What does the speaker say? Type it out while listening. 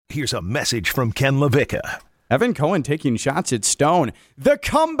Here's a message from Ken LaVicka. Evan Cohen taking shots at Stone. The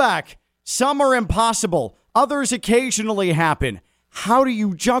comeback. Some are impossible. Others occasionally happen. How do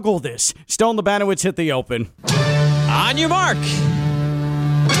you juggle this? Stone Labanowitz hit the open. On your mark.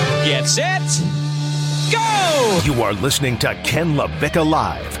 Get set. Go! You are listening to Ken LaVicka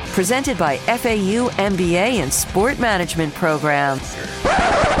Live. Presented by FAU MBA and Sport Management Program.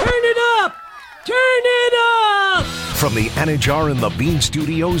 Turn it up! Turn it up! From the Anajar and Levine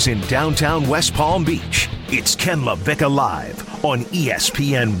Studios in downtown West Palm Beach, it's Ken LaVicka Live on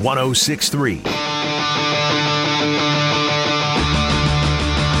ESPN 106.3.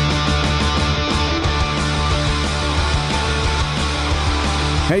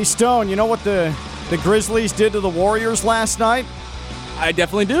 Hey, Stone, you know what the Grizzlies did to the Warriors last night? I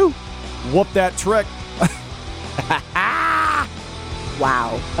definitely do. Whoop that trick.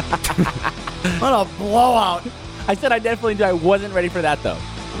 Wow. What a blowout. I said I definitely do. I wasn't ready for that, though.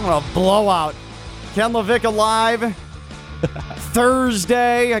 What a blowout. Ken LaVicka Live.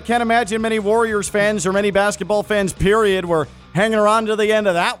 Thursday. I can't imagine many Warriors fans or many basketball fans, period, were hanging around to the end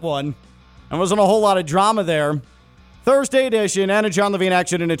of that one. There wasn't a whole lot of drama there. Thursday edition, Anna John Levine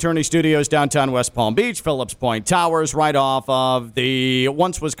Accident Attorney Studios, downtown West Palm Beach, Phillips Point Towers, right off of the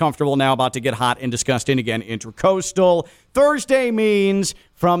once was comfortable, now about to get hot and disgusting again, Intracoastal. Thursday means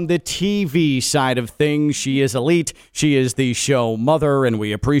from the TV side of things, she is elite. She is the show mother, and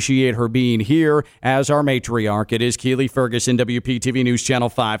we appreciate her being here as our matriarch. It is Keely Ferguson, WPTV News Channel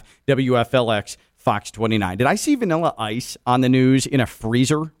 5, WFLX. Fox 29. Did I see Vanilla Ice on the news in a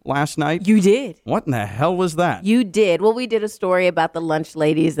freezer last night? You did. What in the hell was that? You did. Well, we did a story about the lunch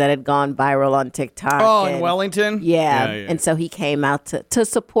ladies that had gone viral on TikTok. Oh, in Wellington? Yeah. And so he came out to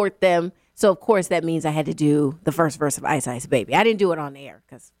support them. So, of course, that means I had to do the first verse of Ice Ice Baby. I didn't do it on air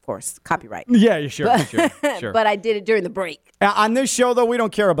because, of course, copyright. Yeah, sure. But I did it during the break. On this show, though, we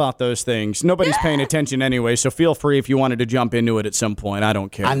don't care about those things. Nobody's paying attention anyway, so feel free if you wanted to jump into it at some point. I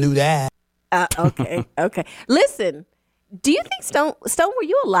don't care. I knew that. Okay. Listen, do you think Stone, were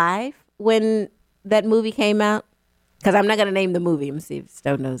you alive when that movie came out? Because I'm not going to name the movie. Let me see if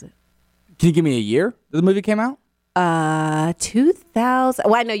Stone knows it. Can you give me a year that the movie came out? 2000.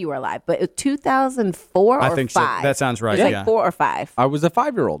 Well, I know you were alive, but it was 2004 or 5? I think so. That sounds right. It was yeah. like 4 or 5. I was a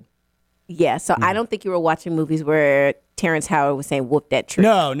 5-year-old. Yeah, so I don't think you were watching movies where Terrence Howard was saying, whoop that trick.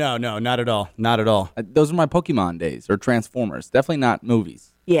 No, not at all. Not at all. Those are my Pokemon days, or Transformers. Definitely not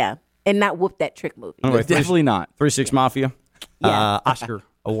movies. Yeah, and not whoop that trick movie. All right, Definitely not. 3-6 Mafia, Yeah. Oscar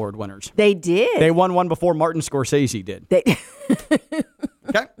award winners. They did. They won one before Martin Scorsese did. Okay,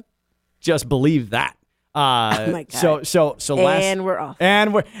 just believe that. Oh my God. So last, and we're off.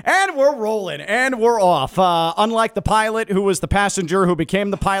 And we're rolling. And we're off. Unlike the pilot who was the passenger who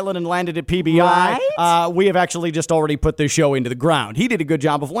became the pilot and landed at PBI, Right? We have actually just already put this show into the ground. He did a good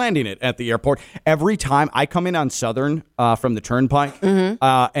job of landing it at the airport. Every time I come in on Southern from the Turnpike, and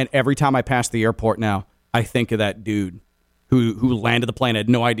every time I pass the airport now, I think of that dude who landed the plane, had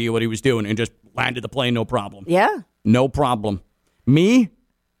no idea what he was doing, and just landed the plane, no problem. Yeah. No problem. Me,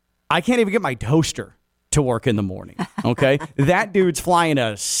 I can't even get my toaster to work in the morning. Okay, that dude's flying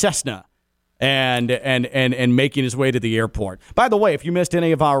a Cessna and making his way to the airport. By the way, if you missed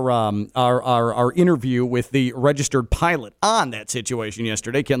any of our interview with the registered pilot on that situation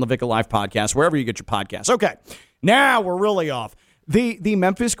yesterday, Ken LaVicka Live podcast, wherever you get your podcasts. Okay, now we're really off. The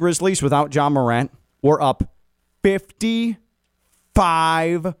Memphis Grizzlies without Ja Morant were up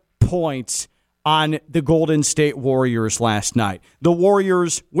 55 points on the Golden State Warriors last night. The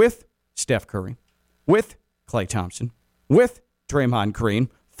Warriors with Steph Curry, with Klay Thompson, with Draymond Green,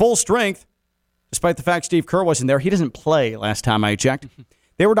 full strength, despite the fact Steve Kerr wasn't there. He doesn't play last time I checked.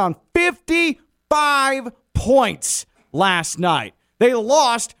 They were down 55 points last night. They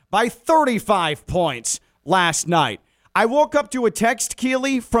lost by 35 points last night. I woke up to a text,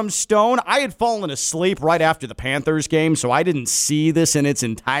 Keely, from Stone. I had fallen asleep right after the Panthers game, so I didn't see this in its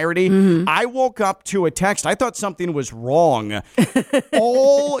entirety. I woke up to a text. I thought something was wrong.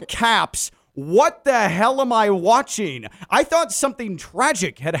 All caps. What the hell am I watching? I thought something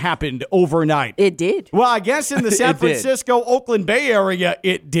tragic had happened overnight. It did. Well, I guess in the San Francisco, Oakland Bay Area,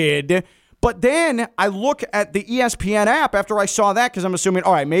 it did. But then I look at the ESPN app after I saw that, because I'm assuming,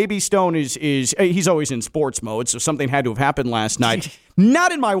 all right, maybe Stone is he's always in sports mode, so something had to have happened last night.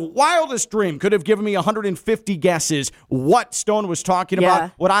 Not in my wildest dream could have given me 150 guesses what Stone was talking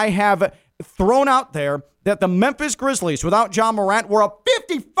about. What I have thrown out there, that the Memphis Grizzlies without Ja Morant were up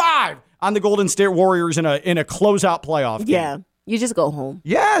 55 on the Golden State Warriors in a closeout playoff game. Yeah. You just go home.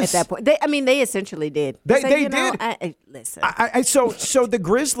 Yes. At that point. They essentially did. They did. Listen. So the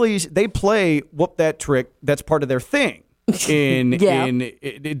Grizzlies, they play whoop that trick. That's part of their thing. in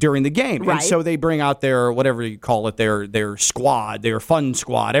during the game. Right. And so they bring out their, whatever you call it, their squad, their fun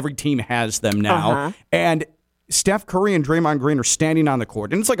squad. Every team has them now. And Steph Curry and Draymond Green are standing on the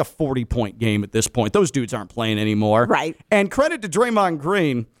court, and it's like a 40-point game at this point. Those dudes aren't playing anymore. Right. And credit to Draymond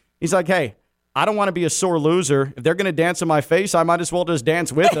Green, he's like, hey, I don't want to be a sore loser. If they're going to dance in my face, I might as well just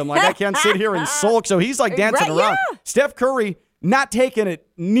dance with them. Like, I can't sit here and sulk. So he's like dancing around. Yeah. Steph Curry not taking it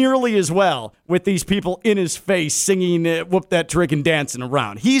nearly as well with these people in his face singing Whoop That Trick and dancing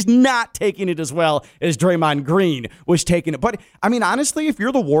around. He's not taking it as well as Draymond Green was taking it. But, I mean, honestly, if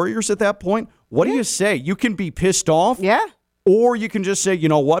you're the Warriors at that point, what do you say? You can be pissed off. Yeah. Or you can just say, you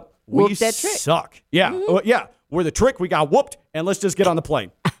know what? We Whoop that trick. suck. Yeah. Yeah. We're the trick. We got whooped, and let's just get on the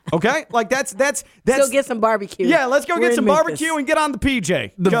plane. Okay? Like, that's. Go get some barbecue. Yeah, let's go We're get in some Memphis. barbecue and get on the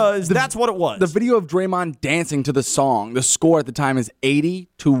PJ, because that's what it was. The video of Draymond dancing to the song, the score at the time is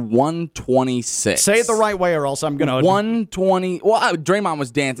 80-126. Say it the right way, or else I'm going to. 120. Well, Draymond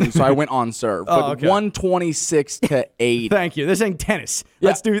was dancing, so I went on serve. But okay. 126-80. Thank you. This ain't tennis.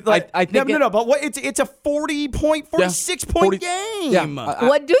 Let's do like I think no. But what? It's a 46-point game. Yeah.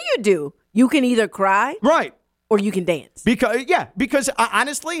 What do? You can either cry Right. or you can dance. Because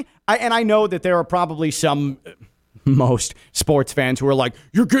honestly, I know that there are probably some, most sports fans who are like,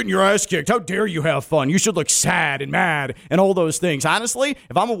 you're getting your ass kicked. How dare you have fun? You should look sad and mad and all those things. Honestly,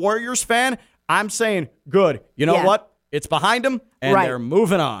 if I'm a Warriors fan, I'm saying, good. You know what? It's behind them, and they're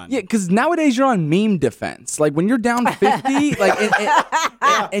moving on. Yeah, because nowadays you're on meme defense. Like when you're down 50, like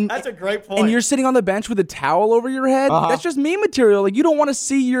and That's a great point. And you're sitting on the bench with a towel over your head. That's just meme material. Like you don't want to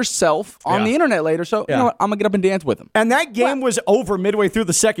see yourself on the internet later. So you know what? I'm gonna get up and dance with them. And that game was over midway through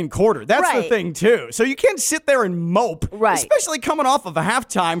the second quarter. That's the Right. thing, too. So you can't sit there and mope, Right. especially coming off of a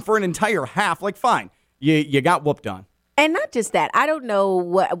halftime for an entire half. Like, fine, you got whooped on. And not just that. I don't know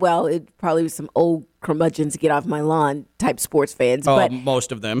what. Well, it probably was some old curmudgeons get off my lawn type sports fans. But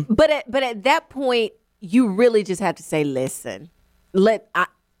Most of them. But at that point, you really just have to say, listen,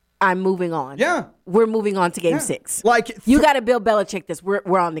 I'm moving on. Yeah. We're moving on to game 6. Like, you got to Bill Belichick this. We're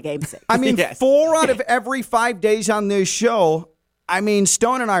on to game 6. I mean, 4 out of every 5 days on this show, I mean,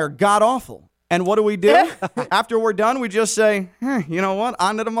 Stone and I are god-awful. And what do? After we're done, we just say, you know what,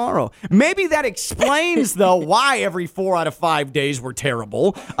 on to tomorrow. Maybe that explains, though, why every 4 out of 5 days were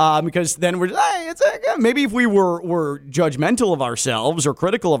terrible. Because then we're maybe if we were judgmental of ourselves or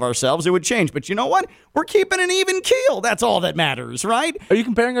critical of ourselves, it would change. But you know what? We're keeping an even keel. That's all that matters, right? Are you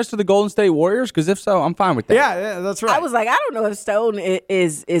comparing us to the Golden State Warriors? Because if so, I'm fine with that. Yeah, that's right. I was like, I don't know if Stone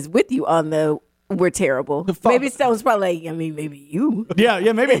is with you on the we're terrible. Maybe Stone's probably like, I mean, maybe you. Yeah,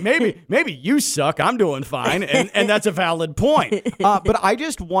 maybe you suck. I'm doing fine, and that's a valid point. But I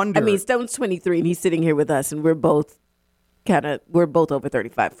just wonder. I mean, Stone's 23 and he's sitting here with us, and we're both over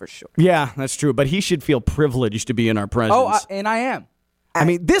 35 for sure. Yeah, that's true. But he should feel privileged to be in our presence. Oh, and I am. I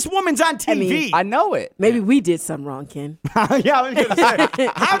mean, this woman's on TV. I know it. Maybe we did something wrong, Ken. Yeah, I was going to say,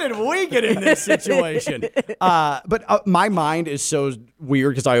 how did we get in this situation? But my mind is so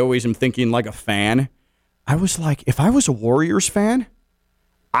weird because I always am thinking like a fan. I was like, if I was a Warriors fan,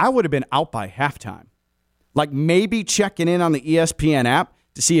 I would have been out by halftime. Like maybe checking in on the ESPN app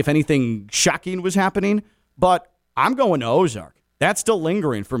to see if anything shocking was happening. But I'm going to Ozark. That's still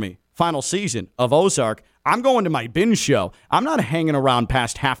lingering for me. Final season of Ozark. I'm going to my binge show. I'm not hanging around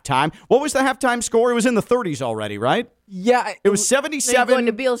past halftime. What was the halftime score? It was in the 30s already, right? Yeah. It was So 77. you're going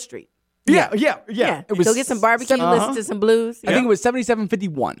to Beale Street. Yeah. It was Go get some barbecue, listen to some blues. I think it was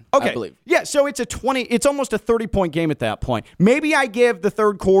 77-51. Okay. I believe. Yeah, so it's it's almost a 30-point game at that point. Maybe I give the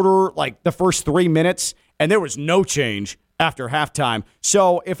third quarter, like the first 3 minutes, and there was no change after halftime.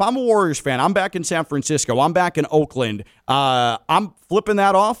 So if I'm a Warriors fan, I'm back in San Francisco, I'm back in Oakland, I'm flipping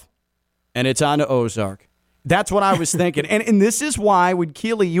that off, and it's on to Ozark. That's what I was thinking. And this is why, when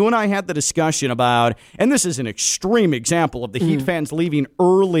Keely, you and I had the discussion about, and this is an extreme example of the Heat fans leaving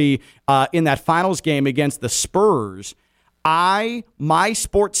early in that finals game against the Spurs. My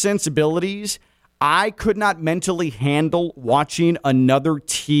sports sensibilities, I could not mentally handle watching another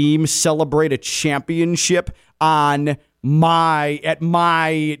team celebrate a championship at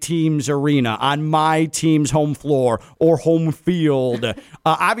my team's arena, on my team's home floor or home field.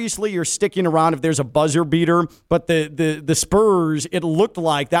 Obviously, you're sticking around if there's a buzzer beater, but the Spurs, it looked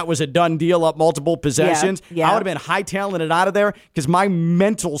like that was a done deal up multiple possessions. Yeah. I would have been hightailing it out of there because my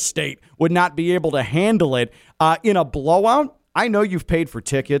mental state would not be able to handle it. In a blowout, I know you've paid for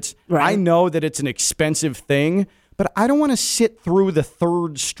tickets. Right. I know that it's an expensive thing. But I don't want to sit through the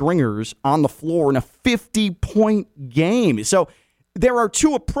third stringers on the floor in a 50-point game. So there are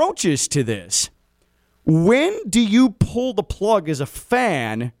two approaches to this. When do you pull the plug as a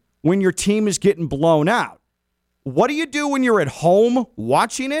fan when your team is getting blown out? what do you do when you're at home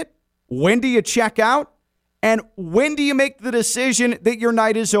watching it? When do you check out? And when do you make the decision that your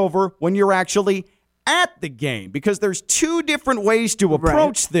night is over when you're actually at the game? Because there's two different ways to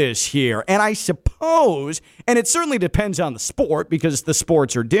approach this here. And I suppose, and it certainly depends on the sport because the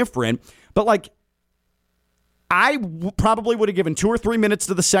sports are different, but like I probably would have given 2 or 3 minutes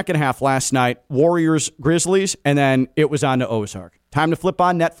to the second half last night, Warriors, Grizzlies, and then it was on to Ozark. Time to flip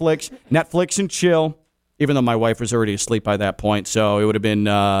on Netflix and chill. Even though my wife was already asleep by that point, so it would have been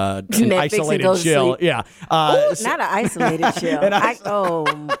an isolated chill. Yeah, not an isolated chill. No,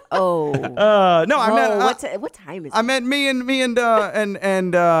 I meant what time is it? I meant me and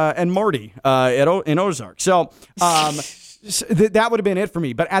Marty in Ozark. So that would have been it for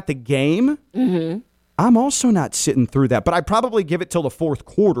me. But at the game, I'm also not sitting through that. But I'd probably give it till the fourth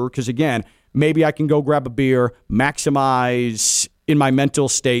quarter because again, maybe I can go grab a beer, maximize in my mental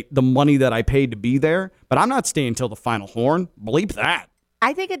state the money that I paid to be there, but I'm not staying till the final horn. Bleep that.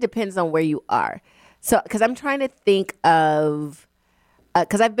 I think it depends on where you are. So, because I'm trying to think of,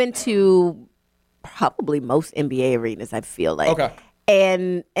 because I've been to probably most NBA arenas, I feel like. Okay.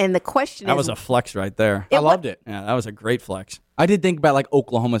 And the question that was a flex right there. I loved it. Yeah, that was a great flex. I did think about like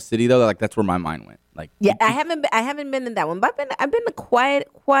Oklahoma City though. Like that's where my mind went. Like yeah, I haven't been in that one, but I've been to quite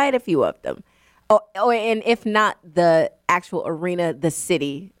a few of them. Oh, and if not the actual arena, the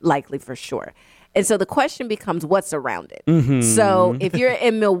city, likely for sure. And so the question becomes what's around it. Mm-hmm. So if you're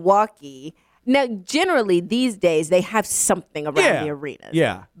in Milwaukee, now generally these days they have something around the arenas.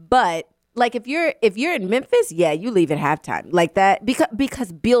 Yeah. But like if you're in Memphis, yeah, you leave at halftime like that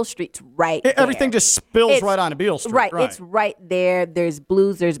because Beale Street's right there. Everything just spills right onto Beale Street. Right, it's right there. There's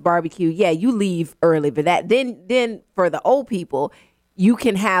blues, there's barbecue. Yeah, you leave early for that. Then for the old people, you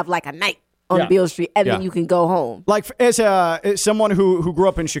can have like a night on Beale Street, and then you can go home. Like as someone who grew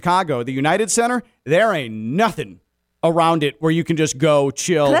up in Chicago, the United Center, there ain't nothing around it where you can just go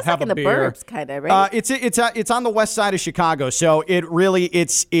chill, have like a beer. That's like in the burbs, kind of, right? It's on the west side of Chicago, so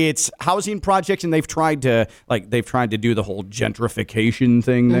it's housing projects, and they've tried to do the whole gentrification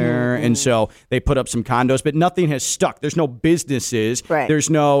thing there, and so they put up some condos, but nothing has stuck. There's no businesses. Right.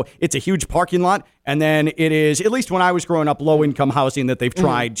 It's a huge parking lot. And then it is, at least when I was growing up, low-income housing that they've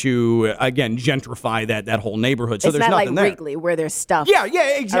tried to, again, gentrify that whole neighborhood. So it's there's not nothing like there. Wrigley where there's stuff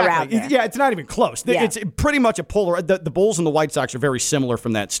exactly. around there. Yeah, it's not even close. Yeah. It's pretty much a polar. The Bulls and the White Sox are very similar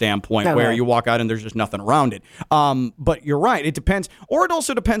from that standpoint, where you walk out and there's just nothing around it. But you're right. It depends. Or it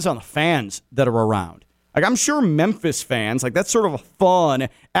also depends on the fans that are around. Like, I'm sure Memphis fans, like, that's sort of a fun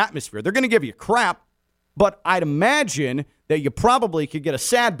atmosphere. They're going to give you crap, but I'd imagine that you probably could get a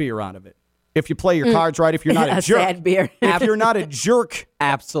sad beer out of it. If you play your cards right, if you're not a jerk. Sad beer. If you're not a jerk.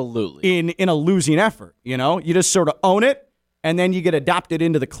 Absolutely. In a losing effort, you just sort of own it, and then you get adopted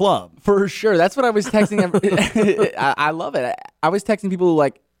into the club. For sure. That's what I was texting. I love it. I was texting people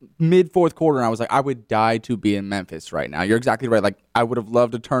like mid-fourth quarter, and I was like, I would die to be in Memphis right now. You're exactly right. Like, I would have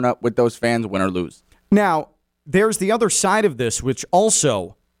loved to turn up with those fans, win or lose. Now, there's the other side of this, which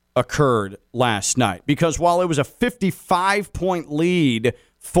also occurred last night, because while it was a 55-point lead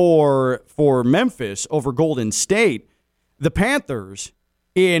for Memphis over Golden State, the Panthers,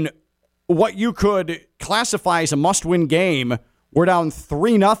 in what you could classify as a must-win game, were down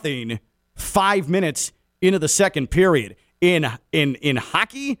 3-0 5 minutes into the second period. In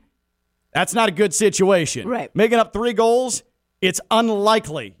hockey, that's not a good situation. Right. Making up 3 goals, it's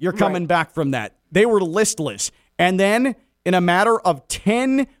unlikely you're coming back from that. They were listless. And then, in a matter of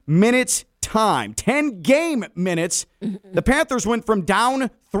 10 minutes 10 game minutes, the Panthers went from down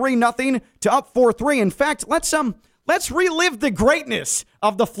 3-0 to up 4-3. In fact, let's relive the greatness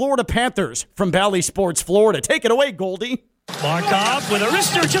of the Florida Panthers from Bally Sports, Florida. Take it away, Goldie. Markov with a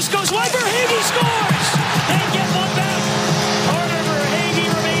wrister, just goes wide. Verhaeghe scores! They get one back. Carter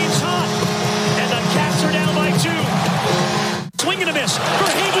Verhaeghe remains hot, and the Cats are down by 2. Swing and a miss.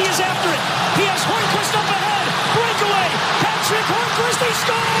 Verhaeghe is after it. He has Hornquist up ahead. Breakaway. Patrick Hornquist, he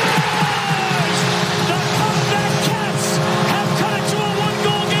scores!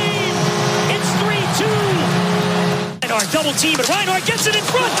 Double team, but Reinhart gets it in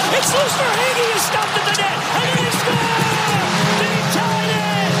front. It's loose. Verhaeghe is stopped at the net, and they score! They tied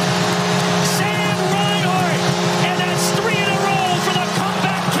it! Sam Reinhart, and that's 3 in a row for the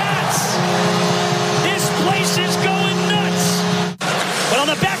comeback Cats. This place is going nuts. But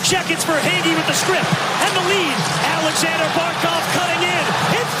on the back check, it's Verhaeghe with the strip and the lead. Alexander Barkov cutting in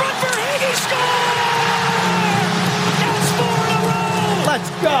front. Verhaeghe score! That's 4 in a row.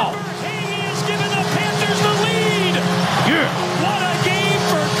 Let's go. Verhaeghe has given the Panthers the lead. What a game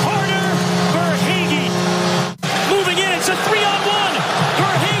for Carter Verhaeghe. Moving in, it's a 3-on-1.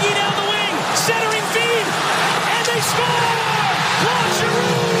 Verhaeghe down the wing, centering feed, and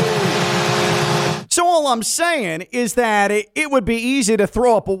I'm saying is that it would be easy to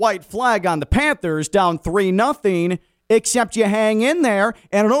throw up a white flag on the Panthers down 3-0, except you hang in there,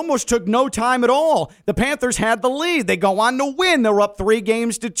 and it almost took no time at all. The Panthers had the lead. They go on to win. They're up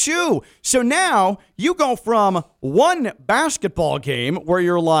 3-2. So now you go from one basketball game where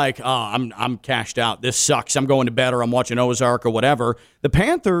you're like, oh, I'm cashed out. This sucks. I'm going to bed or I'm watching Ozark or whatever. The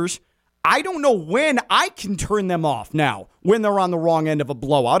Panthers, I don't know when I can turn them off now when they're on the wrong end of a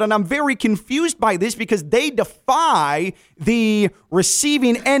blowout. And I'm very confused by this because they defy the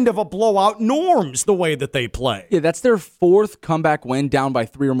receiving end of a blowout norms the way that they play. Yeah, that's their fourth comeback win down by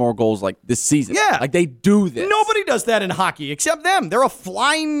 3 or more goals like this season. Yeah. Like they do this. Nobody does that in hockey except them. They're a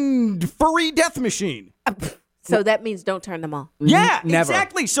flying furry death machine. So that means don't turn them on. Yeah, Never.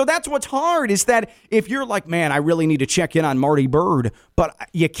 exactly. So that's what's hard is that if you're like, man, I really need to check in on Marty Bird, but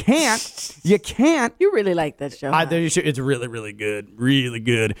you can't. You can't. You really like that show. Huh? It's really, really good. Really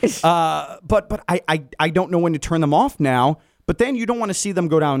good. But I don't know when to turn them off now. But then you don't want to see them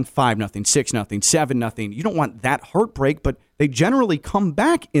go down 5-0, 6-0, 7-0. You don't want that heartbreak, but they generally come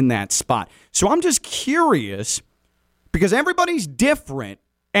back in that spot. So I'm just curious because everybody's different.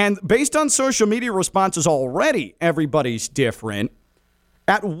 And based on social media responses already, everybody's different.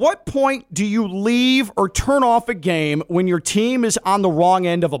 At what point do you leave or turn off a game when your team is on the wrong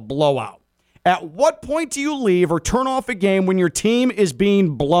end of a blowout? At what point do you leave or turn off a game when your team is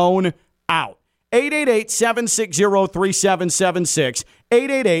being blown out? 888-760-3776.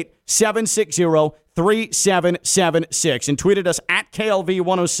 888-760-3776. And tweeted us at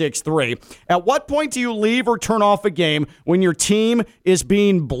KLV1063. At what point do you leave or turn off a game when your team is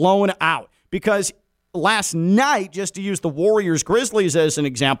being blown out? Because last night, just to use the Warriors-Grizzlies as an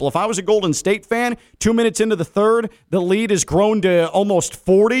example, if I was a Golden State fan, 2 minutes into the third, the lead has grown to almost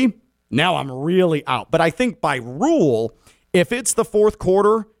 40. Now I'm really out. But I think by rule, if it's the fourth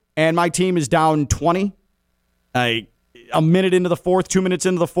quarter and my team is down 20, a minute into the fourth, 2 minutes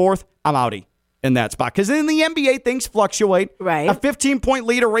into the fourth, I'm outie in that spot. Because in the NBA, things fluctuate. Right. A 15-point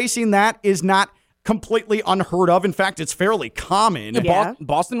lead erasing that is not completely unheard of. In fact, it's fairly common. Yeah.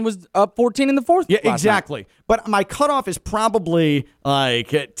 Boston was up 14 in the fourth. Yeah, last exactly. night. But my cutoff is probably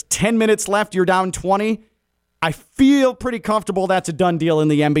like 10 minutes left, you're down 20. I feel pretty comfortable that's a done deal in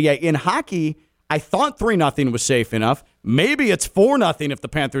the NBA. In hockey, I thought 3-0 was safe enough. Maybe it's 4-0 if the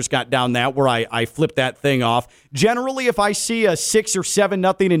Panthers got down that, where I flipped that thing off. Generally, if I see a 6 or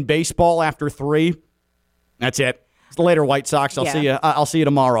 7-0 in baseball after 3, that's it. It's the later White Sox. I'll see you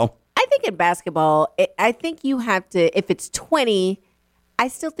tomorrow. I think in basketball, I think you have to, if it's 20, I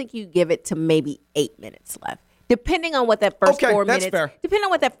still think you give it to maybe 8 minutes left. Depending on what that first 4 minutes, fair. Depending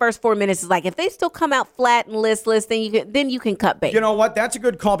on what that first 4 minutes is like. If they still come out flat and listless, then you can cut bait. You know what? That's a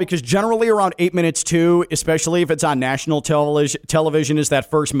good call because generally around 8 minutes too, especially if it's on national television, is that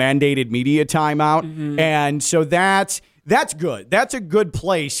first mandated media timeout, and so that's good. That's a good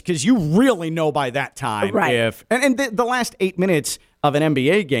place because you really know by that time Right. if and the last 8 minutes of an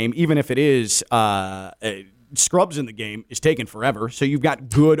NBA game, even if it is scrubs in the game, is taking forever. So you've got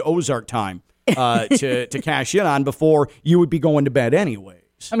good Ozark time. To cash in on before you would be going to bed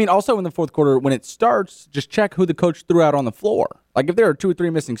anyways. I mean, also in the fourth quarter, when it starts, just check who the coach threw out on the floor. Like, if there are 2 or 3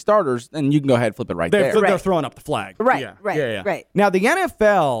 missing starters, then you can go ahead and flip it right there. They're throwing up the flag. Right, Yeah. right, Yeah. right. Now, the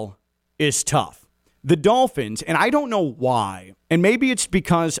NFL is tough. The Dolphins, and I don't know why, and maybe it's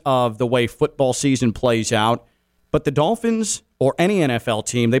because of the way football season plays out, but the Dolphins, or any NFL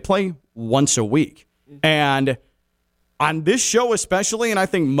team, they play once a week. And on this show especially, and I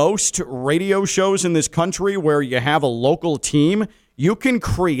think most radio shows in this country where you have a local team, you can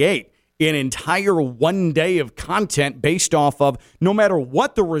create an entire one day of content based off of, no matter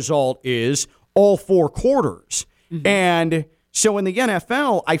what the result is, all 4 quarters. And so in the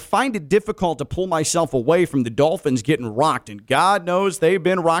NFL, I find it difficult to pull myself away from the Dolphins getting rocked. And God knows they've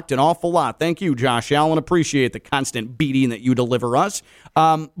been rocked an awful lot. Thank you, Josh Allen. Appreciate the constant beating that you deliver us.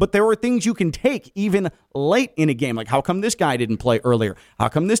 But there are things you can take even late in a game. Like, how come this guy didn't play earlier? How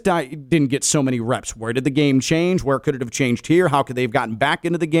come this guy didn't get so many reps? Where did the game change? Where could it have changed here? How could they have gotten back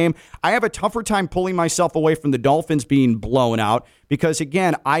into the game? I have a tougher time pulling myself away from the Dolphins being blown out because,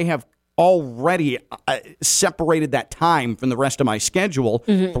 again, I have already separated that time from the rest of my schedule,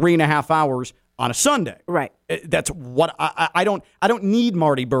 3.5 hours on a Sunday. Right. That's what I don't need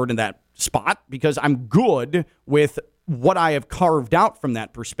Marty Bird in that spot because I'm good with what I have carved out from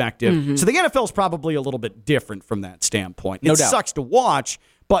that perspective. So the NFL is probably a little bit different from that standpoint. No it doubt. sucks to watch,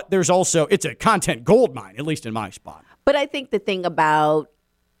 but there's also, it's a content goldmine, at least in my spot. But I think the thing about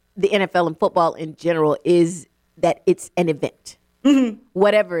the NFL and football in general is that it's an event.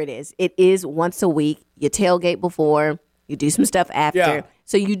 Whatever it is once a week. You tailgate before, you do some stuff after. Yeah.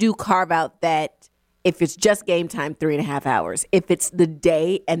 So you do carve out that If it's just game time, 3.5 hours. If it's the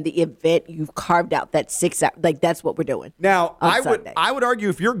day and the event, you've carved out that 6 hours. Like, that's what we're doing. Now, Sunday. I would argue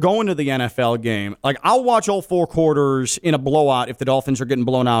if you're going to the NFL game, like, I'll watch all 4 quarters in a blowout if the Dolphins are getting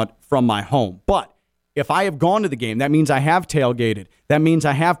blown out from my home. But if I have gone to the game, that means I have tailgated. That means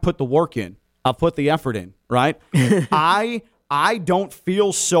I have put the work in. I've put the effort in, right? I don't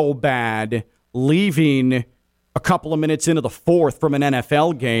feel so bad leaving a couple of minutes into the fourth from an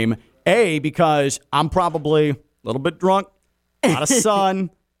NFL game. Because I'm probably a little bit drunk, a lot of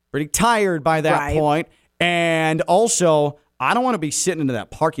sun, pretty tired by that point. And also, I don't want to be sitting in that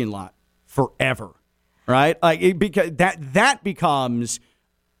parking lot forever, right? Like, because that becomes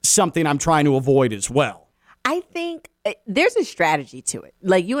something I'm trying to avoid as well. I think there's a strategy to it.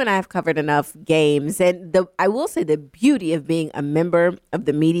 Like, you and I have covered enough games. And I will say the beauty of being a member of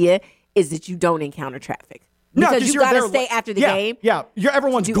the media is that you don't encounter traffic. Because you got to stay after the game. Yeah,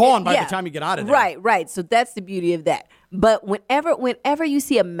 everyone's gone by the time you get out of there. Right. So that's the beauty of that. But whenever you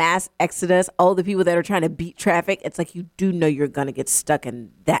see a mass exodus, all the people that are trying to beat traffic, it's like you do know you're going to get stuck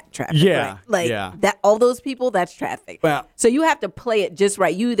in that traffic. Yeah. Right? That all those people, that's traffic. Well, so you have to play it just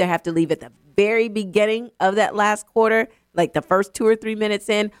right. You either have to leave at the very beginning of that last quarter, like the first 2 or 3 minutes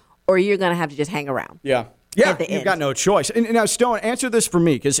in, or you're going to have to just hang around. Yeah, you've got no choice. And now, Stone, answer this for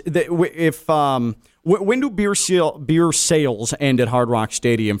me, because when do beer sales end at Hard Rock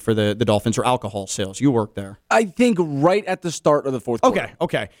Stadium for the Dolphins, or alcohol sales? You work there. I think right at the start of the fourth quarter.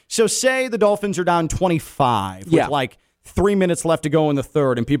 Okay. So say the Dolphins are down 25 with like 3 minutes left to go in the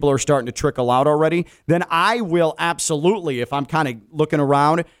third, and people are starting to trickle out already. Then I will absolutely, if I'm kind of looking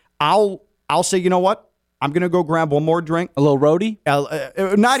around, I'll say, you know what? I'm going to go grab one more drink. A little roadie?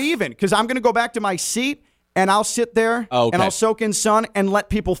 Not even, because I'm going to go back to my seat. And I'll sit there and I'll soak in sun and let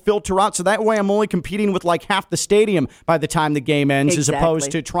people filter out. So that way I'm only competing with like half the stadium by the time the game ends, as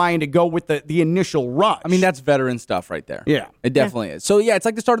opposed to trying to go with the initial rush. I mean, that's veteran stuff right there. Yeah. It definitely is. So, it's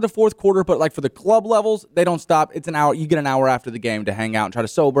like the start of the fourth quarter, but like for the club levels, they don't stop. It's an hour. You get an hour after the game to hang out and try to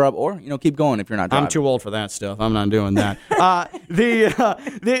sober up, or, keep going if you're not driving. I'm too old for that stuff. I'm not doing that. At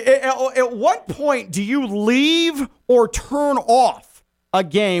what point do you leave or turn off a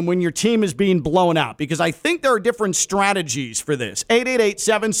game when your team is being blown out? Because I think there are different strategies for this.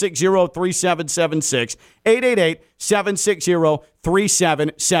 888-760-3776.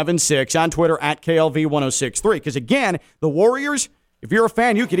 888-760-3776 on Twitter at KLV1063. Because again, the Warriors, if you're a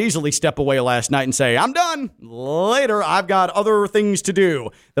fan, you could easily step away last night and say, I'm done. Later, I've got other things to do.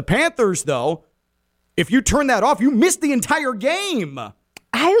 The Panthers, though, if you turn that off, you miss the entire game.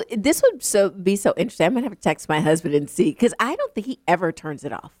 This would be so interesting. I'm going to have to text my husband and see, because I don't think he ever turns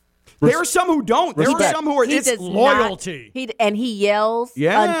it off. There are some who don't. There are some who are. It's loyalty. He yells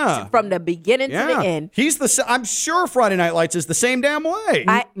from the beginning to the end. I'm sure Friday Night Lights is the same damn way.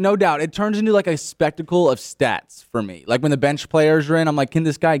 No doubt. It turns into like a spectacle of stats for me. Like when the bench players are in, I'm like, can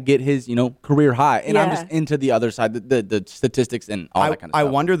this guy get his career high? And I'm just into the other side, the statistics and all that kind of stuff. I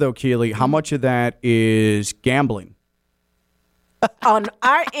wonder though, Keely, how much of that is gambling? On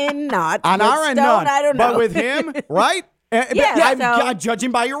our end, not. On our end, not. I don't know. But with him, right? I'm judging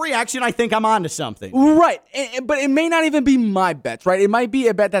by your reaction, I think I'm onto something. Right. But it may not even be my bets, right? It might be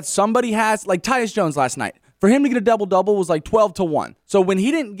a bet that somebody has, like Tyus Jones last night. For him to get a double-double was like 12-1. So when he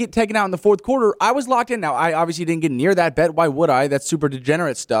didn't get taken out in the fourth quarter, I was locked in. Now, I obviously didn't get near that bet. Why would I? That's super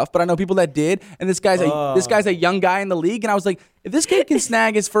degenerate stuff. But I know people that did. And this guy's a young guy in the league. And I was like, if this kid can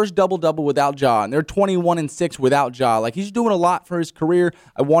snag his first double-double without Ja, and they're 21-6 without Ja, like he's doing a lot for his career.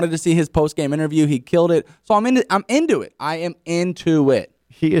 I wanted to see his post-game interview. He killed it. So I'm into it. I am into it.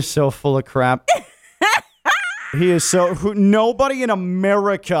 He is so full of crap. He is so... Nobody in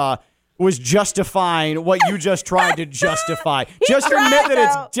America was justifying what you just tried to justify. Just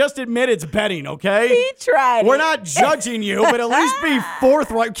admit it's betting, okay? He tried. We're not judging you, but at least be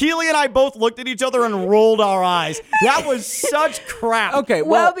forthright. Keely and I both looked at each other and rolled our eyes. That was such crap. Okay,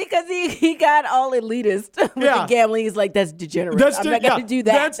 well because he got all elitist with the gambling. He's like, that's degenerate. I'm not going to do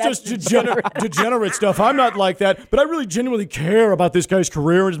that. That's just degenerate stuff. I'm not like that, but I really genuinely care about this guy's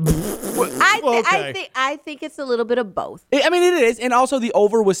career. I think it's a little bit of both. I mean, it is. And also the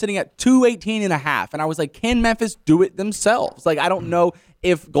over was sitting at 218.5. And I was like, can Memphis do it themselves? Like, I don't know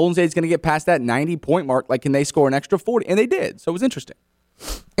if Golden State's going to get past that 90-point mark. Like, can they score an extra 40? And they did. So it was interesting.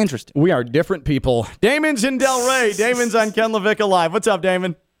 We are different people. Damon's in Delray. Damon's on Ken LaVicka Live. What's up,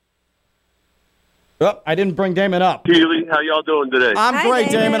 Damon? Oh, I didn't bring Damon up. Keely, how y'all doing today? I'm great,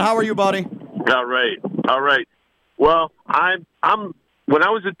 Damon. How are you, buddy? All right. Well, I'm when I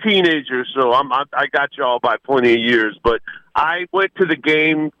was a teenager, so I got y'all by plenty of years, but I went to the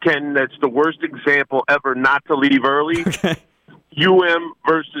game, Ken, that's the worst example ever not to leave early. Okay.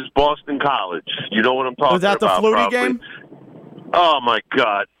 versus Boston College. You know what I'm talking about? Was that the Flutie probably. game? Oh, my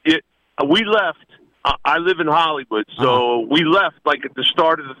God. We left. I live in Hollywood, so we left like at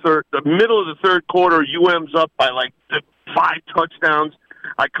the middle of the third quarter. UM's up by like 5 touchdowns.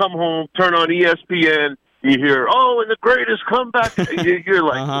 I come home, turn on ESPN. You hear, and the greatest comeback. You're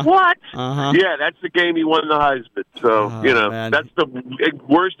like, what? Yeah, that's the game he won the Heisman. So, man. That's the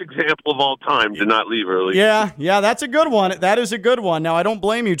worst example of all time to not leave early. Yeah, that's a good one. That is a good one. Now, I don't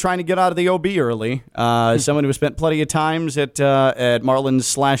blame you trying to get out of the OB early. Someone who spent plenty of times at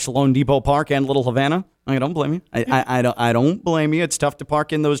Marlins / Lone Depot Park and Little Havana. I don't blame you. I don't blame you. It's tough to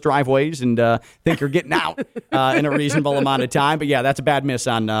park in those driveways and think you're getting out in a reasonable amount of time. But yeah, that's a bad miss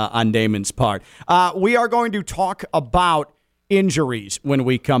on Damon's part. We are going to talk about injuries when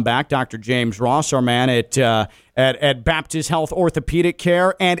we come back. Dr. James Ross, our man at Baptist Health Orthopedic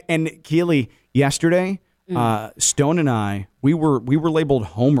Care, and Keely, yesterday, Stone and I, we were labeled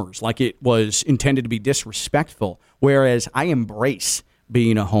homers, like it was intended to be disrespectful. Whereas I embrace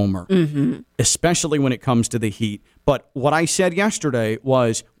being a homer, especially when it comes to the Heat. But what I said yesterday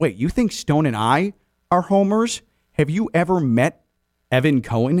was, wait, you think Stone and I are homers? Have you ever met Evan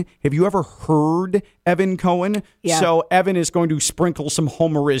Cohen? Have you ever heard Evan Cohen? Yeah. So Evan is going to sprinkle some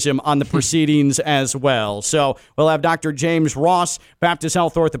homerism on the proceedings as well. So we'll have Dr. James Ross, Baptist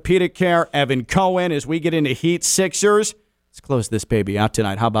Health Orthopedic Care, Evan Cohen, as we get into Heat Sixers. Let's close this baby out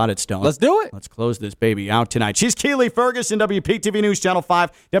tonight. How about it, Stone? Let's do it. Let's close this baby out tonight. She's Keely Ferguson, WPTV News Channel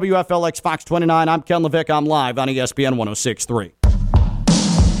 5, WFLX Fox 29. I'm Ken LaVick. I'm live on ESPN 106.3.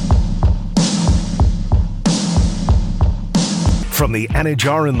 From the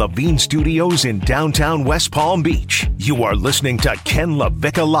Anajar and Levine Studios in downtown West Palm Beach, you are listening to Ken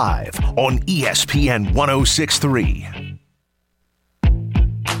LaVick Live on ESPN 106.3.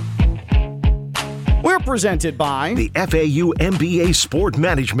 We're presented by the FAU MBA Sport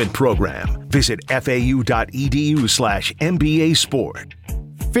Management Program. Visit fau.edu/MBA Sport.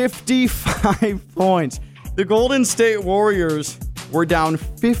 55 points. The Golden State Warriors were down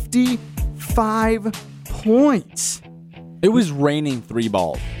 55 points. It was raining 3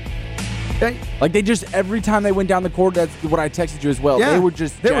 balls. Like they just, every time they went down the court, that's what I texted you as well. Yeah, they were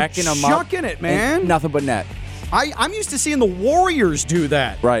just jacking them up. chucking it, man. Nothing but net. I'm used to seeing the Warriors do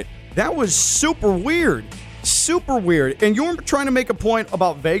that. Right. That was super weird. Super weird. And you were trying to make a point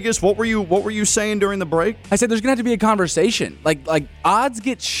about Vegas. What were you saying during the break? I said there's going to have to be a conversation. Like odds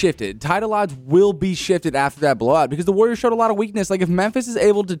get shifted. Title odds will be shifted after that blowout because the Warriors showed a lot of weakness. Like if Memphis is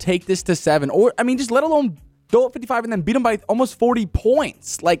able to take this to 7, or I mean just let alone go up 55 and then beat them by almost 40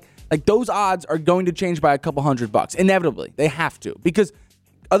 points. Like those odds are going to change by a couple $100. Inevitably. They have to. Because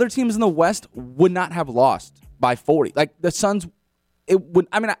other teams in the West would not have lost by 40. Like the Suns,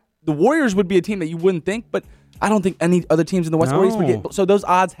 the Warriors would be a team that you wouldn't think, but I don't think any other teams in the West Warriors would get. So those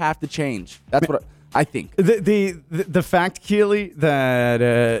odds have to change. That's what I think. The fact, Keely,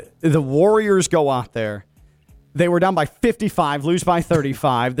 that the Warriors go out there, they were down by 55, lose by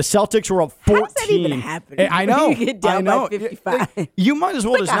 35. The Celtics were up 14. How does that even happen? I know. You get down by 55. You might as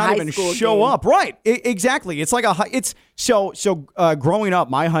well just not even show up. Right. Exactly. It's like growing up,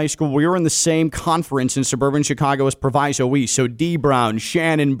 my high school, we were in the same conference in suburban Chicago as Proviso East. So D. Brown,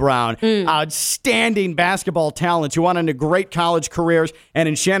 Shannon Brown, outstanding basketball talents who went into great college careers. And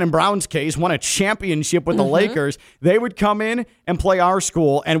in Shannon Brown's case, won a championship with the Lakers. They would come in and play our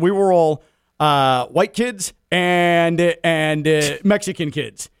school, and we were all white kids and Mexican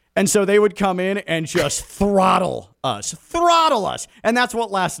kids. And so they would come in and just throttle us. And that's what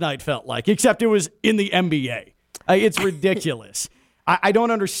last night felt like, except it was in the NBA. It's ridiculous. I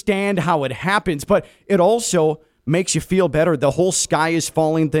don't understand how it happens, but it also makes you feel better. The whole sky is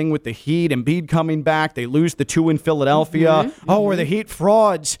falling thing with the Heat, Embiid coming back. They lose the 2 in Philadelphia. Or the Heat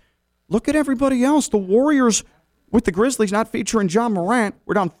frauds. Look at everybody else. The Warriors, with the Grizzlies not featuring John Morant,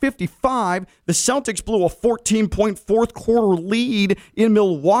 we're down 55. The Celtics blew a 14-point fourth quarter lead in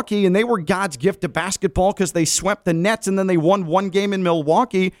Milwaukee, and they were God's gift to basketball because they swept the Nets, and then they won one game in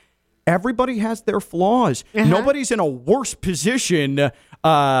Milwaukee. Everybody has their flaws. Nobody's in a worse position.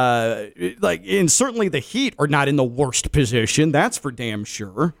 And certainly the Heat are not in the worst position. That's for damn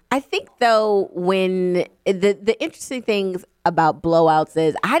sure. I think, though, when the interesting things about blowouts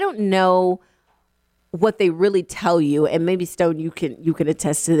is I don't know what they really tell you, and maybe Stone, you can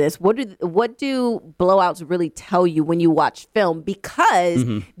attest to this. What do blowouts really tell you when you watch film? Because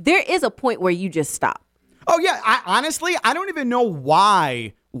there is a point where you just stop. Oh yeah, honestly, I don't even know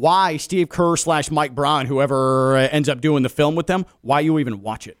why Steve Kerr / Mike Brown, whoever ends up doing the film with them, why you even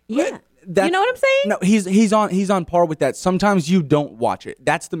watch it. Yeah. You know what I'm saying? No, he's on par with that. Sometimes you don't watch it.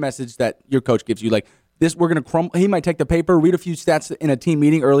 That's the message that your coach gives you. Like, we're going to crumble. He might take the paper, read a few stats in a team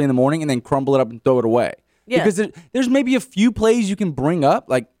meeting early in the morning, and then crumble it up and throw it away. Yeah. Because there's maybe a few plays you can bring up,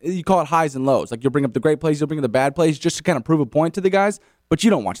 like you call it highs and lows. Like you'll bring up the great plays, you'll bring up the bad plays just to kind of prove a point to the guys, but you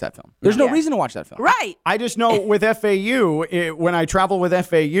don't watch that film. There's no reason to watch that film. Right. I just know with FAU, when I travel with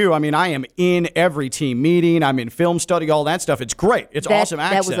FAU, I mean, I am in every team meeting. I'm in film study, all that stuff. It's great. It's awesome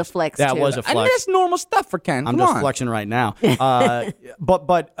access. That was a flex, That too. was a And flex. that's normal stuff for Ken. I'm Come just on. flexing right now.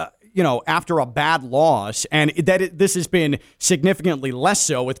 But after a bad loss, and this has been significantly less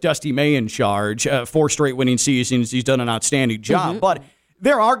so with Dusty May in charge, 4 straight winning seasons. He's done an outstanding job. But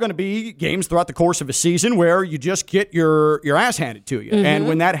there are going to be games throughout the course of a season where you just get your ass handed to you. And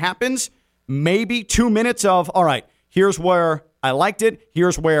when that happens, maybe 2 minutes of, all right, here's where I liked it.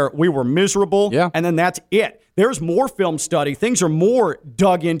 Here's where we were miserable. Yeah. And then that's it. There's more film study. Things are more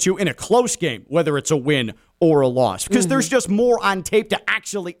dug into in a close game, whether it's a win or a loss, because there's just more on tape to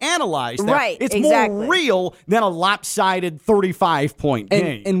actually analyze that. Right, It's exactly. more real than a lopsided 35-point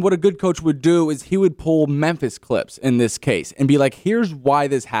game. And what a good coach would do is he would pull Memphis clips in this case and be like, here's why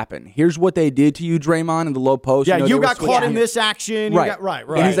this happened. Here's what they did to you, Draymond, in the low post. yeah, they you were got caught switching in it. this action. Right. Right.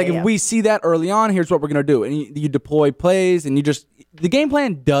 And he's like, Yeah. if we see that early on, here's what we're going to do. And you deploy plays, and the game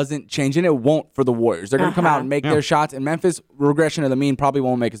plan doesn't change, and it won't for the Warriors. They're going to come out and make their shots, and Memphis, regression of the mean, probably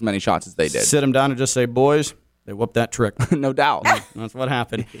won't make as many shots as they did. Sit them down and just say, boys, they whooped that trick. No doubt. That's what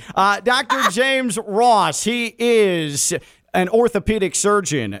happened. Dr. James Ross, he is an orthopedic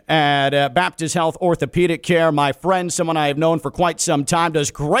surgeon at Baptist Health Orthopedic Care. My friend, someone I have known for quite some time,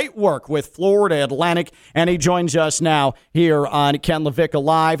 does great work with Florida Atlantic, and he joins us now here on Ken LaVicka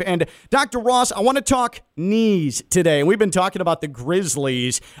Live. And Dr. Ross, I want to talk knees today. We've been talking about the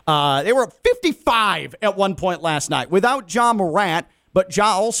Grizzlies. They were 55 at one point last night without Ja Morant, but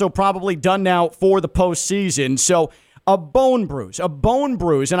Ja also probably done now for the postseason. So a bone bruise.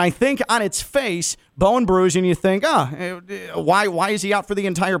 And I think on its face, bone bruise, and you think, why is he out for the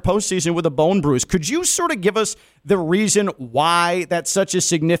entire postseason with a bone bruise? Could you sort of give us the reason why that's such a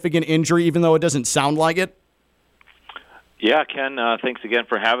significant injury, even though it doesn't sound like it? Yeah, Ken, thanks again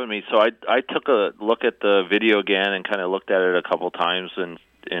for having me. So I took a look at the video again and kind of looked at it a couple times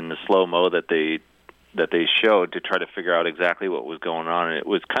in the slow-mo that they showed to try to figure out exactly what was going on. And it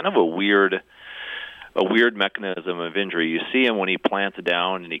was kind of a weird mechanism of injury. You see him when he plants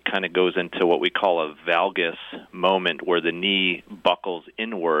down, and he kind of goes into what we call a valgus moment, where the knee buckles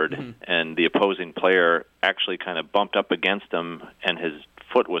inward, and the opposing player actually kind of bumped up against him, and his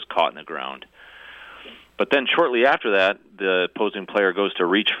foot was caught in the ground. But then shortly after that, the opposing player goes to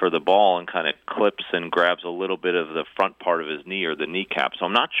reach for the ball and kind of clips and grabs a little bit of the front part of his knee or the kneecap. So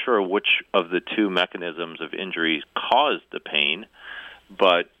I'm not sure which of the two mechanisms of injury caused the pain,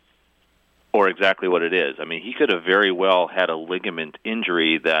 or exactly what it is. I mean, he could have very well had a ligament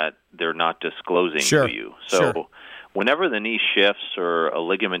injury that they're not disclosing to you. So whenever the knee shifts or a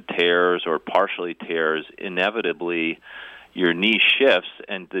ligament tears or partially tears, inevitably your knee shifts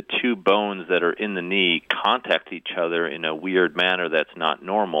and the two bones that are in the knee contact each other in a weird manner that's not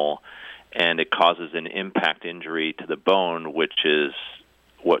normal, and it causes an impact injury to the bone, which is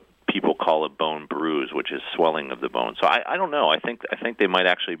what people call a bone bruise, which is swelling of the bone. So I don't know. I think they might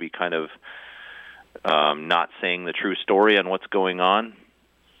actually be kind of not saying the true story on what's going on.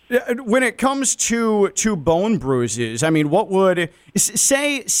 When it comes to bone bruises, I mean, what would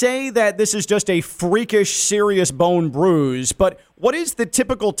say that this is just a freakish, serious bone bruise? But what is the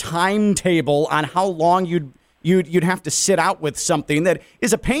typical timetable on how long you'd have to sit out with something that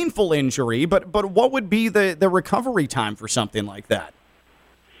is a painful injury? But what would be the recovery time for something like that?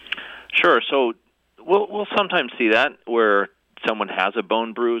 Sure. So we'll sometimes see that where someone has a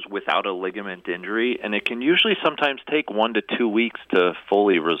bone bruise without a ligament injury, and it can usually sometimes take 1 to 2 weeks to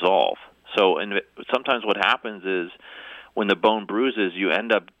fully resolve. So, and sometimes what happens is when the bone bruises, you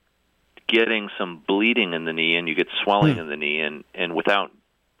end up getting some bleeding in the knee, and you get swelling in the knee, and without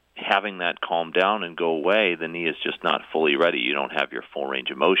having that calm down and go away, the knee is just not fully ready. You don't have your full range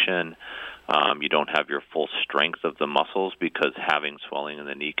of motion. You don't have your full strength of the muscles, because having swelling in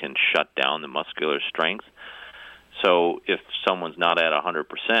the knee can shut down the muscular strength. So if someone's not at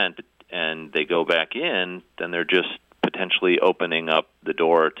 100% and they go back in, then they're just potentially opening up the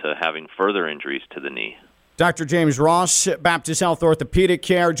door to having further injuries to the knee. Dr. James Ross, Baptist Health Orthopedic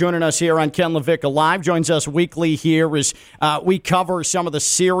Care, joining us here on Ken LaVicka Live. Joins us weekly here as we cover some of the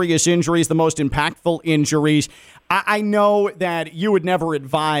serious injuries, the most impactful injuries. I know that you would never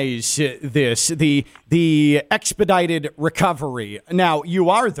advise this, the expedited recovery. Now, you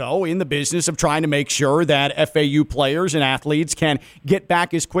are, though, in the business of trying to make sure that FAU players and athletes can get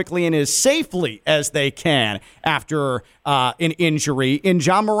back as quickly and as safely as they can after an injury. In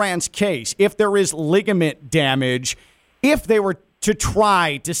John Morant's case, if there is ligament damage, if they were to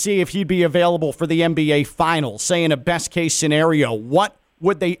try to see if he'd be available for the NBA Finals, say in a best-case scenario, what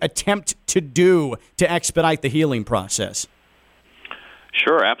would they attempt to do to expedite the healing process?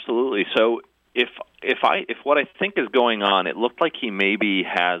 Sure, absolutely. So if what I think is going on, it looked like he maybe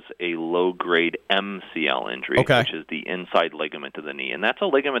has a low-grade MCL injury, which is the inside ligament of the knee, and that's a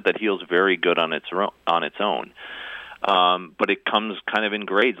ligament that heals very good on its own. But it comes kind of in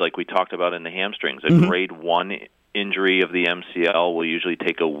grades, like we talked about in the hamstrings. A grade 1 injury of the MCL will usually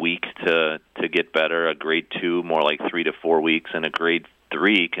take a week to get better. A grade 2, more like 3 to 4 weeks, and a grade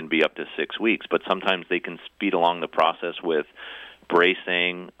 3 can be up to 6 weeks. But sometimes they can speed along the process with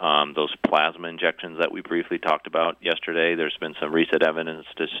bracing, those plasma injections that we briefly talked about yesterday. There's been some recent evidence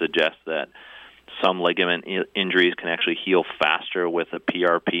to suggest that some ligament injuries can actually heal faster with a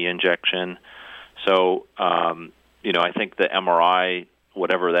PRP injection. So, I think the MRI,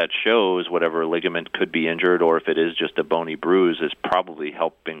 whatever that shows, whatever ligament could be injured, or if it is just a bony bruise, is probably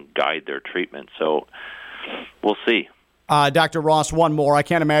helping guide their treatment. So we'll see. Dr. Ross, one more. I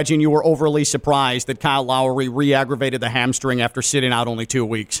can't imagine you were overly surprised that Kyle Lowry re-aggravated the hamstring after sitting out only 2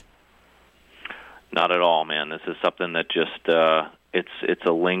 weeks. Not at all, man. This is something that just it's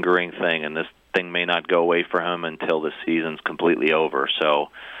a lingering thing, and this thing may not go away for him until the season's completely over. So,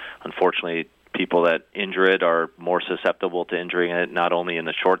 unfortunately, people that injure it are more susceptible to injuring it, not only in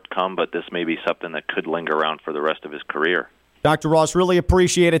the short term, but this may be something that could linger around for the rest of his career. Dr. Ross, really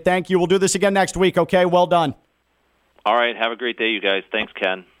appreciate it. Thank you. We'll do this again next week, okay? Well done. All right. Have a great day, you guys. Thanks,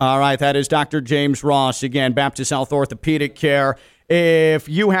 Ken. All right. That is Dr. James Ross, again, Baptist Health Orthopedic Care. If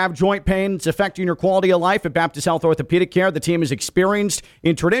you have joint pain that's affecting your quality of life at Baptist Health Orthopedic Care, the team is experienced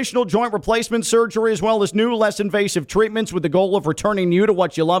in traditional joint replacement surgery as well as new, less invasive treatments with the goal of returning you to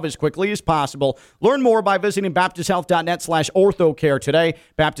what you love as quickly as possible. Learn more by visiting baptisthealth.net/orthocare today.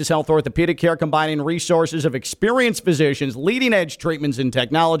 Baptist Health Orthopedic Care, combining resources of experienced physicians, leading-edge treatments and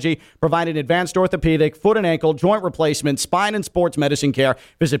technology, providing advanced orthopedic, foot and ankle, joint replacement, spine and sports medicine care.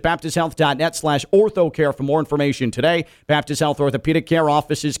 Visit baptisthealth.net/orthocare for more information today. Baptist Health Orthopedic Care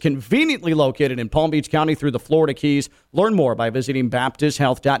office is conveniently located in Palm Beach County through the Florida Keys. Learn more by visiting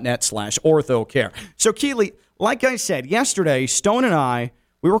baptisthealth.net/orthocare. So, Keely, like I said, yesterday, Stone and I,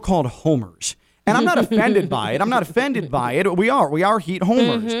 we were called homers. And I'm not offended by it. We are Heat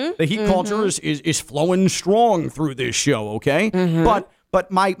homers. The Heat culture is flowing strong through this show, okay?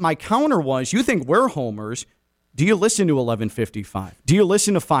 But my counter was, you think we're homers. Do you listen to 1155? Do you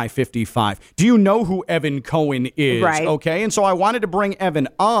listen to 555? Do you know who Evan Cohen is? Right. Okay, and so I wanted to bring Evan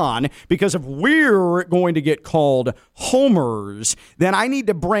on because if we're going to get called homers, then I need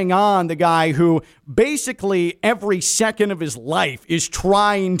to bring on the guy who basically every second of his life is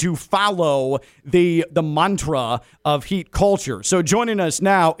trying to follow the mantra of Heat culture. So joining us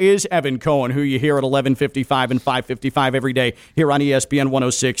now is Evan Cohen, who you hear at 1155 and 555 every day here on ESPN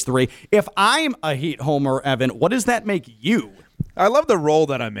 106.3. If I'm a Heat homer, Evan, what does that make you? I love the role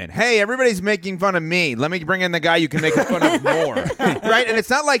that I'm in. Hey, everybody's making fun of me. Let me bring in the guy you can make fun of more. Right? And it's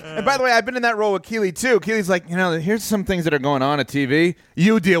not like, and by the way, I've been in that role with Keely too. Keely's like, here's some things that are going on at TV.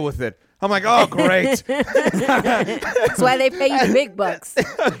 You deal with it. I'm like, oh, great. That's why they pay you big bucks.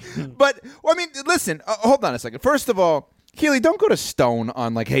 But, listen, hold on a second. First of all, Keely, don't go to Stone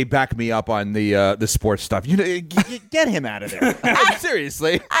on like, hey, back me up on the sports stuff. Get him out of there.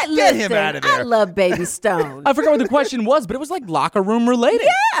 Seriously, get him out of there. I love Baby Stone. I forgot what the question was, but it was like locker room related.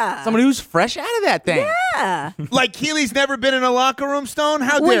 Yeah, someone who's fresh out of that thing. Yeah, like Keely's never been in a locker room. Stone,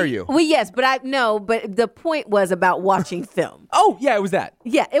 how dare you? Well, yes, but but the point was about watching film. Oh, yeah, it was that.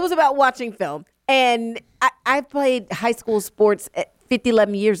 Yeah, it was about watching film, and I played high school sports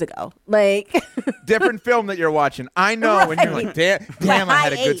 11 years ago. Like different film that you're watching. I know, right. And you're like, damn, I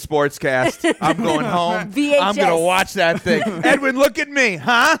had a good sports cast. I'm going home. VHS. I'm going to watch that thing. Edwin, look at me,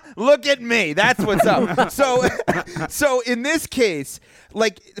 huh? Look at me. That's what's up. So in this case,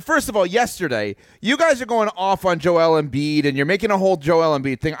 like, first of all, yesterday, you guys are going off on Joel Embiid, and you're making a whole Joel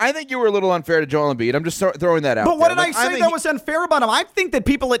Embiid thing. I think you were a little unfair to Joel Embiid. I'm just throwing that out. But what did I say that was unfair about him? I think that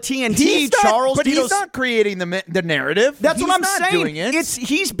people at TNT, he's not creating the narrative. That's what I'm saying.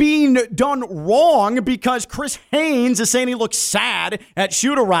 He's being done wrong because Chris Haynes is saying he looks sad at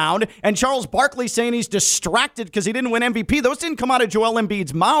shoot-around, and Charles Barkley saying he's distracted because he didn't win MVP. Those didn't come out of Joel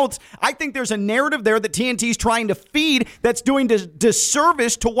Embiid's mouths. I think there's a narrative there that TNT's trying to feed that's doing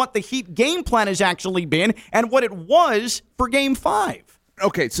disservice to what the Heat game plan has actually been and what it was for Game 5.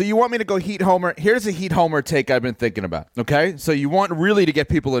 Okay, so you want me to go Heat Homer? Here's a Heat Homer take I've been thinking about, okay? So you want really to get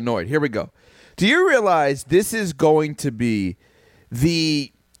people annoyed. Here we go. Do you realize this is going to be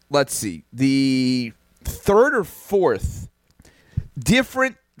the third or fourth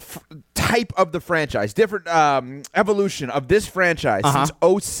different type of the franchise, different evolution of this franchise since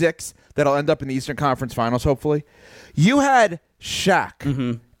 06 that'll end up in the Eastern Conference Finals, hopefully? You had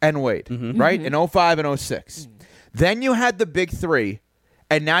Shaq and Wade, right, in 05 and 06. Then you had the big three,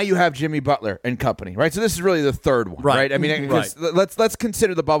 and now you have Jimmy Butler and company, right? So this is really the third one, right? I mean, let's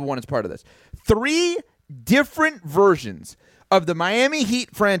consider the bubble one as part of this. 3 different versions of the Miami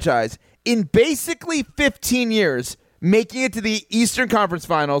Heat franchise in basically 15 years, making it to the Eastern Conference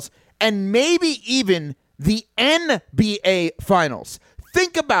Finals and maybe even the NBA Finals.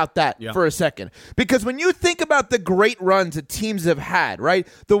 Think about that for a second. Because when you think about the great runs that teams have had, right?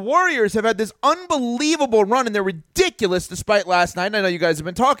 The Warriors have had this unbelievable run, and they're ridiculous despite last night. And I know you guys have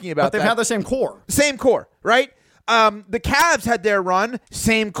been talking about that. But they've had the same core. Same core, right? The Cavs had their run,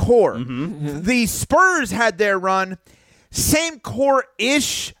 same core. The Spurs had their run, same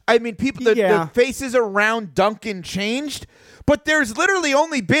core-ish. I mean, the faces around Duncan changed. But there's literally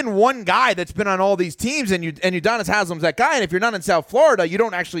only been one guy that's been on all these teams, and Udonis Haslem's that guy. And if you're not in South Florida, you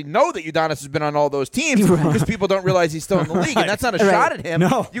don't actually know that Udonis has been on all those teams because people don't realize he's still in the league. And that's not a shot at him.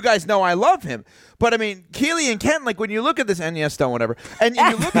 No. You guys know I love him. But, I mean, Keely and Ken, like, when you look at this, and yes, Stone, whatever, and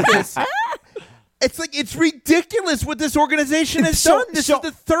you look at this, it's like it's ridiculous what this organization has done. This is the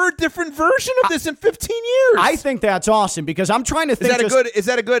third different version of this in 15 years. I think that's awesome because I'm trying to think. Is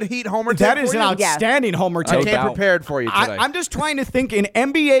that a good Heat Homer take? That is an outstanding Homer take. I came prepared for you today. I'm just trying to think in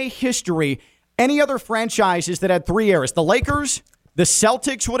NBA history, any other franchises that had 3 eras. The Lakers, the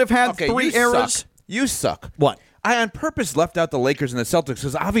Celtics would have had 3 eras. You suck. What? I on purpose left out the Lakers and the Celtics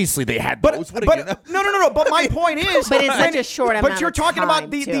because obviously they had those. No. But my point is, but it's such a short amount. But you're talking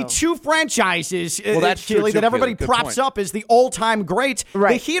about the 2 franchises, that's Keely, that everybody Good props point. up as the all-time greats.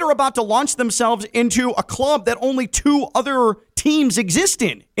 Right. The Heat are about to launch themselves into a club that only 2 other teams exist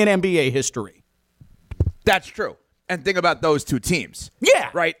in NBA history. That's true. And think about those 2 teams. Yeah.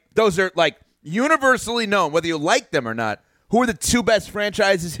 Right? Those are like universally known, whether you like them or not. Who are the 2 best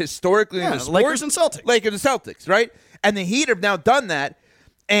franchises historically in the sport? Lakers and Celtics. Lakers and Celtics, right? And the Heat have now done that.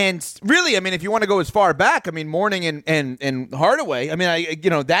 And really, I mean, if you want to go as far back, I mean, Mourning and Hardaway, I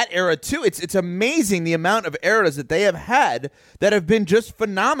mean, that era too, it's amazing the amount of eras that they have had that have been just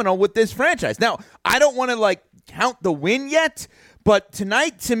phenomenal with this franchise. Now, I don't want to, count the win yet, but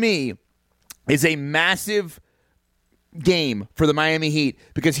tonight, to me, is a massive game for the Miami Heat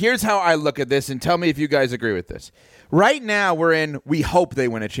because here's how I look at this, and tell me if you guys agree with this. Right now, we're in we hope they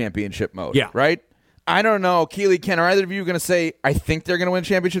win a championship mode. Yeah. Right? I don't know. Keely, Ken, are either of you going to say, I think they're going to win a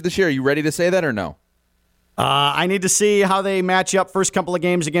championship this year? Are you ready to say that or no? I need to see how they match up first couple of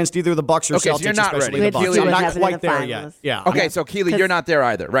games against either the Bucks or Celtics. So you're not especially ready. the Bucks. Keely, I'm not hasn't quite been there the yet. finalist. Yeah. Okay, so Keely, you're not there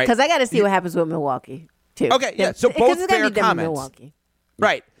either, right? Because I got to see what happens with Milwaukee, too. Okay, yeah. So both fair comments. Milwaukee.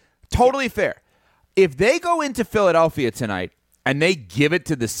 Right. Totally fair. If they go into Philadelphia tonight and they give it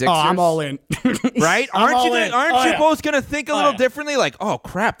to the Sixers, I'm all in. Right? Aren't you both going to think a little yeah. differly? Like, oh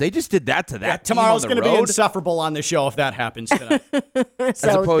crap, they just did that to that. Tomorrow's going to be insufferable on the show if that happens tonight.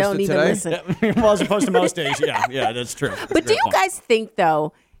 So opposed don't to even today? listen. Well, as opposed to most days, yeah, that's true. But do you guys think,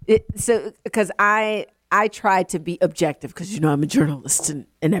 though, because I try to be objective because, I'm a journalist and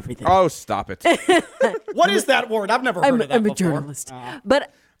everything. Oh, stop it. What is that word? I've never heard of that I'm before. a journalist.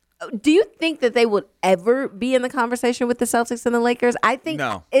 But do you think that they would ever be in the conversation with the Celtics and the Lakers? I think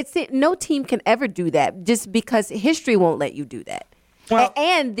no team can ever do that just because history won't let you do that. Well,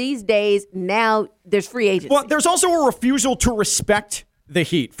 and these days, now there's free agency. Well, there's also a refusal to respect the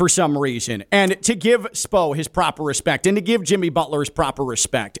Heat for some reason, and to give Spo his proper respect, and to give Jimmy Butler his proper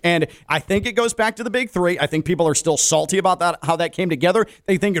respect. And I think it goes back to the big 3. I think people are still salty about that, how that came together.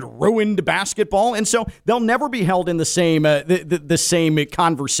 They think it ruined basketball, and so they'll never be held in the same the same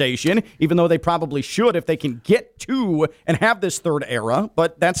conversation, even though they probably should if they can get to and have this third era.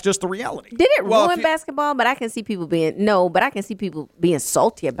 But that's just the reality. Did it ruin basketball? But I can see people being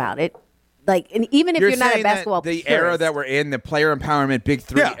salty about it. And even if you're not a basketball the purist. era that we're in, the player empowerment big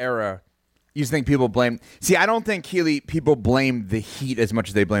 3 era, you think people blame. See, I don't think people blame the Heat as much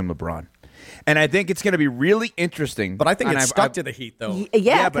as they blame LeBron. And I think it's going to be really interesting. But I think it's stuck to the Heat, though.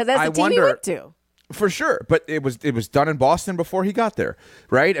 Yeah, because that's the team he went to. For sure, but it was done in Boston before he got there,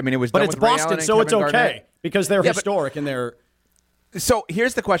 right? I mean, it was. But done it's with Ray Boston, Allen and so it's Kevin okay Garnett. because they're Yeah, historic and they're. So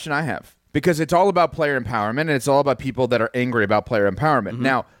here's the question I have, because it's all about player empowerment and it's all about people that are angry about player empowerment. Mm-hmm.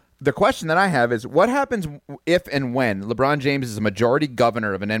 Now, the question that I have is, what happens if and when LeBron James is a majority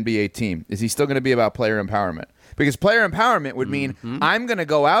governor of an NBA team? Is he still going to be about player empowerment? Because player empowerment would mean I'm going to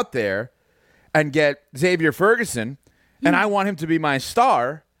go out there and get Xavier Ferguson, and I want him to be my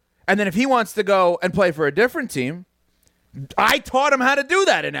star. And then if he wants to go and play for a different team, I taught him how to do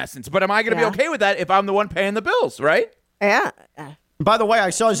that in essence. But am I going to be okay with that if I'm the one paying the bills, right? Yeah. By the way, I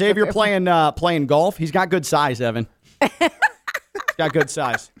saw Xavier playing golf. He's got good size, Evan. He's got good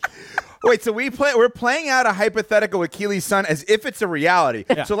size. Wait, so we're playing out a hypothetical with Keely's son as if it's a reality.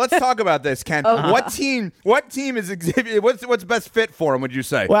 Yeah. So let's talk about this, Ken. What team is Xavier? What's best fit for him? Would you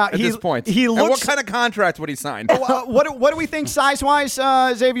say? Well, at this point, he and looks. what kind of contract would he sign? What do we think size-wise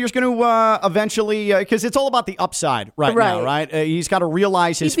Xavier's going to eventually? Because it's all about the upside right now, right? He's got to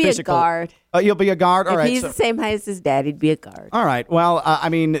realize his He'd be physical. a guard. He'll be a guard. All If right. he's the same height as his dad, he'd be a guard. All right. Well, I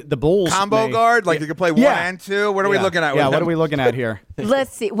mean, the Bulls Combo guard, like you could play 1 and 2. What are we looking at? Yeah. with What him? are we looking at here?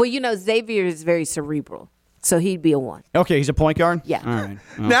 Let's see. Well, Xavier is very cerebral, so he'd be a 1. Okay, he's a point guard. Yeah.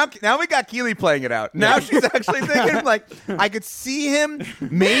 All right. Now we got Keely playing it out. Now she's actually thinking, like, I could see him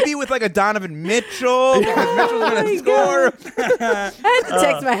maybe with like a Donovan Mitchell because Mitchell's going to score. I had to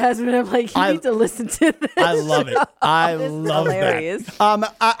text my husband. I'm like, you need to listen to this. I love it. I This is love hilarious.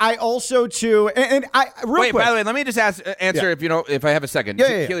 that. I also too, and I real Wait, quick. by the way, let me just answer if I have a second.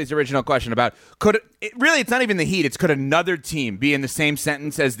 Yeah. Keely's original question about really it's not even the Heat. It's could another team be in the same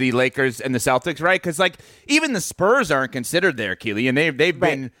sentence as the Lakers and the Celtics, right? Because like even the Spurs aren't considered there, Keely, and they've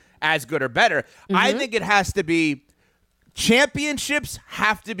been as good or better. I think it has to be championships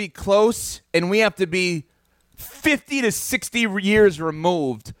have to be close, and we have to be 50 to 60 years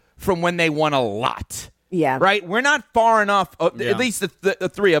removed from when they won a lot. Yeah. Right? We're not far enough, at least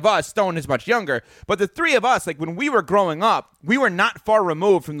the three of us. Stone is much younger. But the three of us, like when we were growing up, we were not far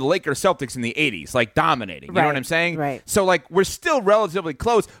removed from the Lakers Celtics in the 80s, like dominating. You know what I'm saying? Right. So, like, we're still relatively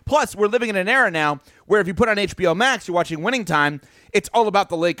close. Plus, we're living in an era now where if you put on HBO Max, you're watching Winning Time, it's all about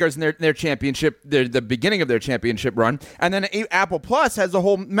the Lakers and their championship, the beginning of their championship run. And then Apple Plus has the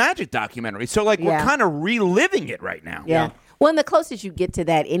whole Magic documentary. So, like, we're kind of reliving it right now. Yeah. Well, and the closest you get to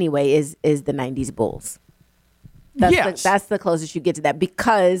that anyway is the 90s Bulls. That's the closest you get to that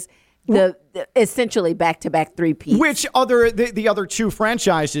because the essentially back-to-back three-peats. Which the other two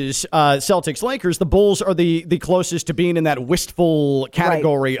franchises, Celtics, Lakers, the Bulls are the closest to being in that wistful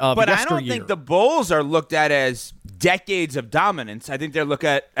category of But yesteryear. I don't think the Bulls are looked at as decades of dominance. I think they're looked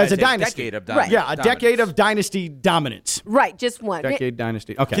at as a dynasty. decade of dominance. Yeah, a decade of dynasty dominance. Right, just one. Decade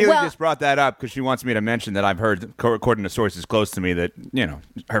dynasty. Okay. Keely just brought that up because she wants me to mention that I've heard, according to sources close to me, that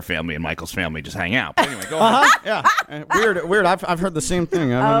her family and Michael's family just hang out. But anyway, go on. Yeah. Weird. I've heard the same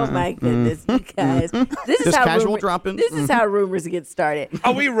thing. Oh my goodness, you guys! This is Just how casual drop-ins? This is how rumors get started.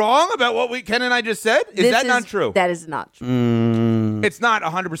 Are we wrong about what Ken and I just said? Is that not true? That is not true. It's not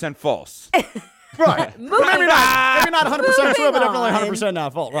 100% false. Right. Maybe not 100% true, but definitely on. 100%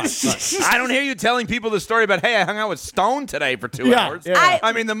 not false. Right. I don't hear you telling people the story about, hey, I hung out with Stone today for 2 hours. Yeah.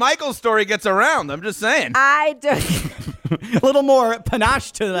 I mean, the Michael story gets around. I'm just saying. I don't. A little more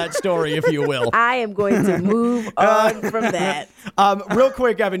panache to that story, if you will. I am going to move on from that. Real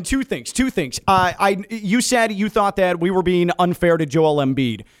quick, Evan, two things. You said you thought that we were being unfair to Joel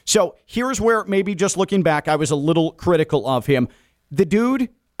Embiid. So here's where maybe just looking back, I was a little critical of him. The dude,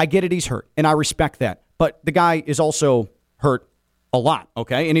 I get it, he's hurt, and I respect that. But the guy is also hurt a lot,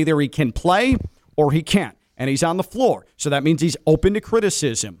 okay? And either he can play or he can't. And he's on the floor. So that means he's open to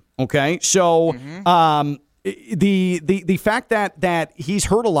criticism, okay? So the fact that he's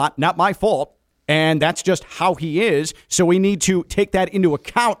hurt a lot, not my fault, and that's just how he is. So we need to take that into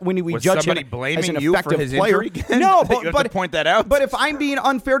account when we judge him as an you effective for his player. injury again? No, You have to point that out. But if I'm being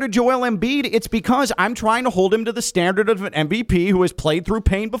unfair to Joel Embiid, it's because I'm trying to hold him to the standard of an MVP who has played through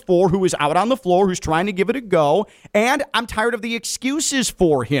pain before, who is out on the floor, who's trying to give it a go, and I'm tired of the excuses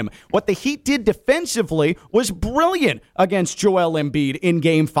for him. What the Heat did defensively was brilliant against Joel Embiid in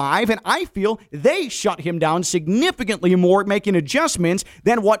Game 5, and I feel they shut him down significantly more, making adjustments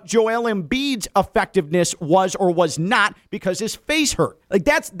than what Joel Embiid's effectiveness was or was not because his face hurt. Like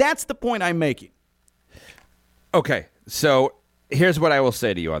that's the point I'm making. Okay, so here's what I will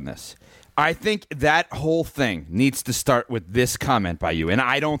say to you on this. I think that whole thing needs to start with this comment by you, and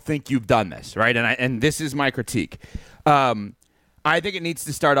I don't think you've done this, right? And this is my critique. I think it needs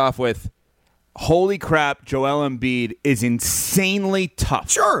to start off with, holy crap, Joel Embiid is insanely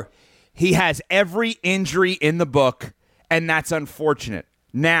tough. Sure. He has every injury in the book, and that's unfortunate.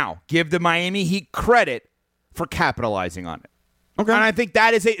 Now, give the Miami Heat credit for capitalizing on it. Okay. And I think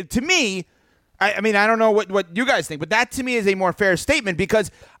that is, to me, I mean, I don't know what you guys think, but that to me is a more fair statement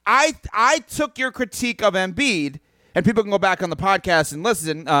because I took your critique of Embiid, and people can go back on the podcast and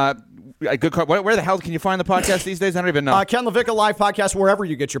listen. Where the hell can you find the podcast these days? I don't even know. Ken LaVicka Live Podcast, wherever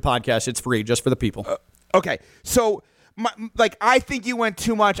you get your podcast. It's free just for the people. Okay. So, I think you went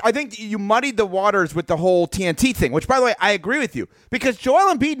too much. I think you muddied the waters with the whole TNT thing, which, by the way, I agree with you because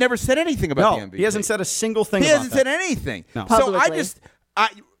Joel Embiid never said anything about the MVP. He hasn't said a single thing He about hasn't that. said anything. No. So Publicly.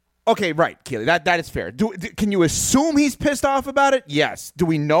 Okay, right, Keely. That is fair. Can you assume he's pissed off about it? Yes. Do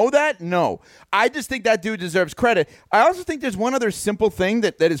we know that? No. I just think that dude deserves credit. I also think there's one other simple thing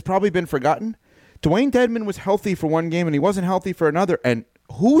that has probably been forgotten. Dwayne Dedmon was healthy for one game and he wasn't healthy for another. And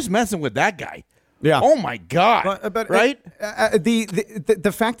who's messing with that guy? Yeah. Oh my God. But right?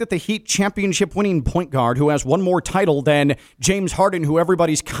 The fact that the Heat championship winning point guard who has one more title than James Harden, who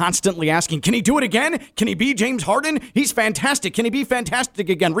everybody's constantly asking, can he do it again? Can he be James Harden? He's fantastic. Can he be fantastic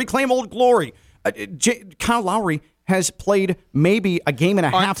again? Reclaim old glory. Kyle Lowry has played maybe a game and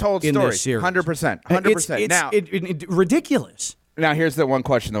a half Untold in story. this series. 100%. 100%. Now, ridiculous. Now, here's the one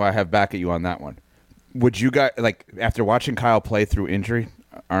question, though, I have back at you on that one. Would you guys, after watching Kyle play through injury,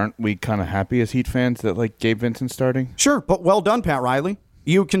 aren't we kind of happy as Heat fans that, Gabe Vincent's starting? Sure, but well done, Pat Riley.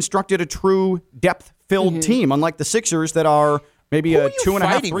 You constructed a true depth-filled team, unlike the Sixers that are maybe a 2.5,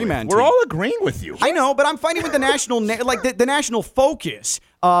 3-man team. We're all agreeing with you. I know, but I'm fighting with the national, the national focus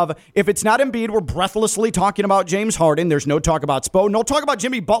of if it's not Embiid, we're breathlessly talking about James Harden. There's no talk about Spo, no talk about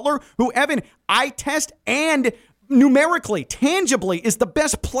Jimmy Butler, who, Evan, eye test and numerically, tangibly, is the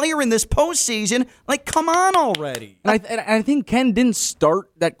best player in this postseason. Come on already. And I think Ken didn't start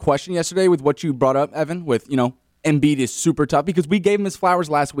that question yesterday with what you brought up, Evan, with, Embiid is super tough because we gave him his flowers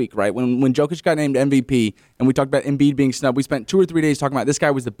last week, right? When Jokic got named MVP and we talked about Embiid being snubbed, we spent 2 or 3 days talking about this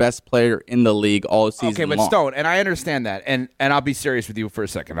guy was the best player in the league all season Okay, but long. Stone, and I understand that, and I'll be serious with you for a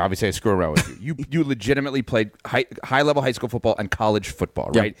second. Obviously, I screw around with you. You legitimately played high-level high school football and college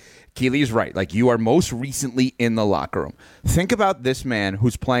football, right? Yep. Keely's right. You are most recently in the locker room. Think about this man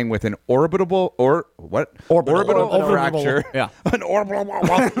who's playing with an orbital fracture. Yeah. An orbital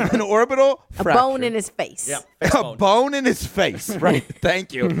fracture. A bone in his face. Yeah. A bone in his face, right?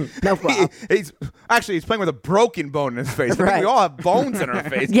 Thank you. No problem. He's playing with a broken bone in his face. I think Right. we all have bones in our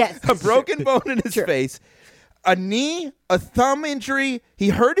face. Yes. A broken bone in his face, a knee, a thumb injury. He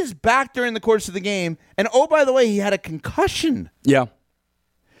hurt his back during the course of the game, and oh, by the way, he had a concussion. Yeah.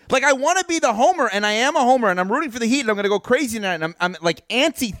 I want to be the homer, and I am a homer, and I'm rooting for the Heat, and I'm going to go crazy tonight, and I'm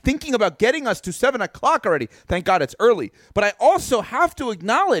antsy thinking about getting us to 7 o'clock already. Thank God it's early. But I also have to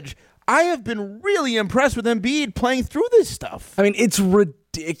acknowledge I have been really impressed with Embiid playing through this stuff. I mean, it's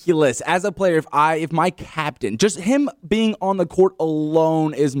ridiculous. As a player, if my captain, just him being on the court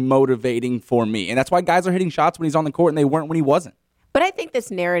alone is motivating for me. And that's why guys are hitting shots when he's on the court and they weren't when he wasn't. But I think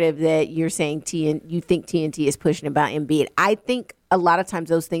this narrative that you're saying you think TNT is pushing about Embiid, I think a lot of times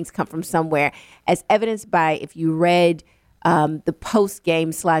those things come from somewhere, as evidenced by if you read the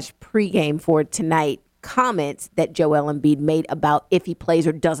post-game / pre-game for tonight comments that Joel Embiid made about if he plays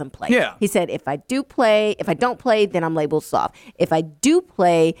or doesn't play. Yeah. He said, if I don't play, then I'm labeled soft. If I do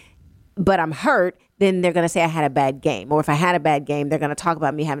play, but I'm hurt, then they're going to say I had a bad game. Or if I had a bad game, they're going to talk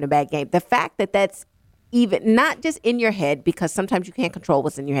about me having a bad game. The fact that that's even not just in your head, because sometimes you can't control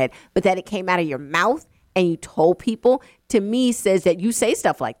what's in your head, but that it came out of your mouth and you told people, to me says that you say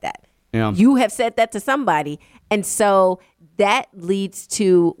stuff like that. Yeah. You have said that to somebody. And so that leads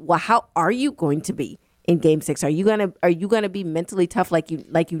to, well, how are you going to be in Game 6? Are you gonna be mentally tough like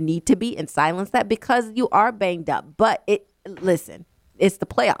you need to be and silence that? Because you are banged up. But listen, it's the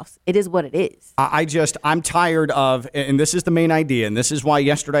playoffs. It is what it is. I'm tired of, and this is the main idea, and this is why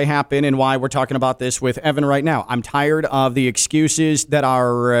yesterday happened and why we're talking about this with Evan right now. I'm tired of the excuses that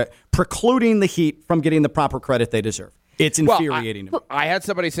are precluding the Heat from getting the proper credit they deserve. It's infuriating to me. I had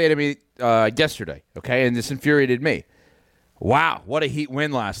somebody say to me yesterday, okay, and this infuriated me. Wow, what a Heat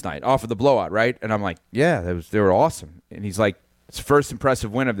win last night off of the blowout, right? And I'm like, yeah, they were awesome. And he's like, it's the first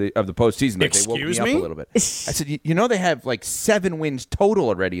impressive win of the postseason. They woke me up a little bit. I said, they have 7 wins total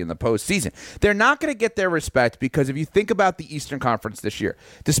already in the postseason. They're not going to get their respect because if you think about the Eastern Conference this year,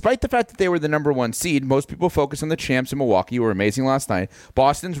 despite the fact that they were the number 1 seed, most people focus on the champs in Milwaukee, who were amazing last night,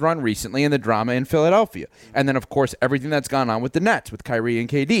 Boston's run recently, and the drama in Philadelphia. And then, of course, everything that's gone on with the Nets, with Kyrie and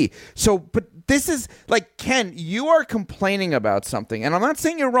KD. So, but this is, Ken, you are complaining about something, and I'm not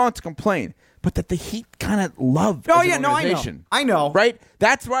saying you're wrong to complain, but that the Heat kind of love Oh, as yeah, an no, I know. organization. I know. Right?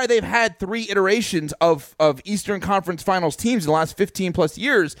 That's why they've had 3 iterations of Eastern Conference Finals teams in the last 15-plus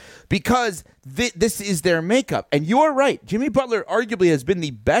years, because this is their makeup. And you're right. Jimmy Butler arguably has been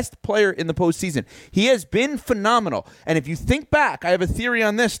the best player in the postseason. He has been phenomenal. And if you think back, I have a theory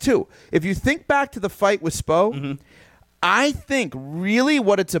on this, too. If you think back to the fight with Spo, I think really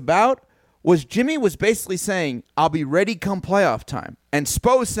what it's about was Jimmy was basically saying, I'll be ready come playoff time. And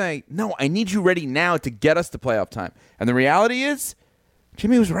Spo saying, no, I need you ready now to get us to playoff time. And the reality is,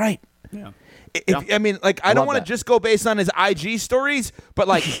 Jimmy was right. Yeah. I mean, like, I don't want to just go based on his IG stories, but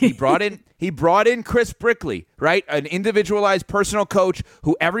like he brought in Chris Brickley, right? An individualized personal coach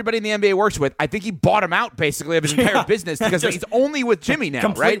who everybody in the NBA works with. I think he bought him out basically of his entire business because he's only with Jimmy now,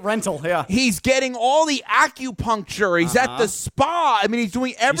 complete right? rental, yeah. He's getting all the acupuncture. He's at the spa. I mean, he's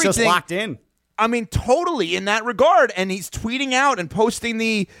doing everything. He's just locked in. I mean, totally in that regard. And he's tweeting out and posting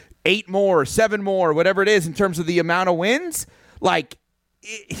the 8 more, 7 more, whatever it is in terms of the amount of wins. Like,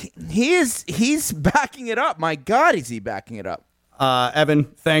 he's backing it up. My God, is he backing it up? Evan,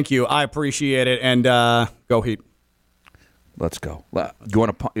 thank you. I appreciate it. And go Heat. Let's go. You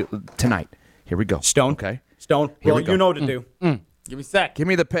want to tonight? Here we go. Stone. Okay. Stone. Here Well, we go. you know what to do. Give me a sec. Give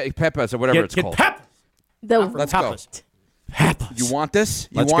me the peppers or whatever it's called. Pep. Let's go. Peppers. You want this?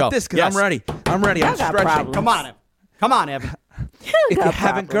 You Let's want go. this? Because Yes. I'm ready. I'm ready. I'm got stretching. problems. Come on, Evan. Come on, Evan. If you're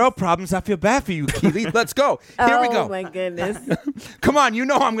having girl problems, I feel bad for you, Keely. Let's go. Here we go. Oh, my goodness. Come on. You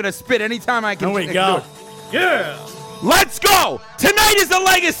know I'm going to spit anytime I can. Here we do go. it. Yeah. Let's go. Tonight is the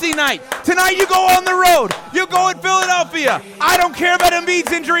legacy night. Tonight you go on the road. You go in Philadelphia. I don't care about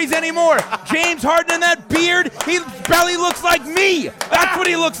Embiid's injuries anymore. James Harden and that beard, he barely looks like me. That's what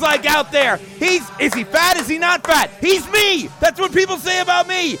he looks like out there. Is he fat? Is he not fat? He's me. That's what people say about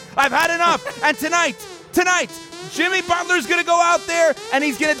me. I've had enough. And tonight, Jimmy Butler's going to go out there and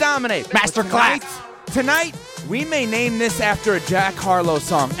he's going to dominate. Masterclass. Tonight, we may name this after a Jack Harlow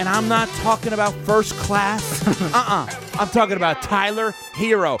song, and I'm not talking about First Class. I'm talking about Tyler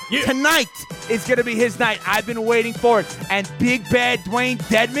Hero. Yeah. Tonight is going to be his night. I've been waiting for it. And Big Bad Dwayne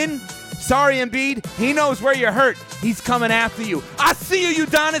Dedman, sorry, Embiid, he knows where you're hurt. He's coming after you. I see you,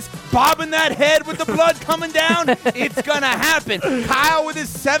 Udonis, bobbing that head with the blood coming down. It's going to happen. Kyle with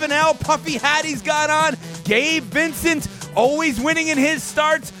his 7L puffy hat he's got on. Gabe Vincent always winning in his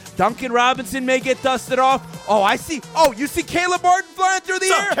starts. Duncan Robinson may get dusted off. Oh, I see. Oh, you see Caleb Martin flying through the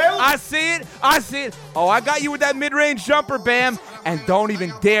air? I see it. Oh, I got you with that mid-range jumper, Bam. And don't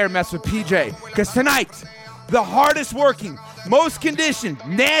even dare mess with PJ. Because tonight, the hardest working, most conditioned,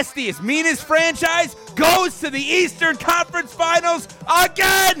 nastiest, meanest franchise goes to the Eastern Conference Finals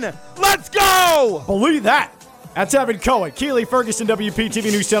again. Let's go. Believe that. That's Evan Cohen, Keely Ferguson, WPTV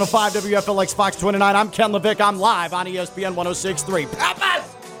News Channel 5, WFLX Fox 29. I'm Ken Levick. I'm live on ESPN 106.3. Peppers!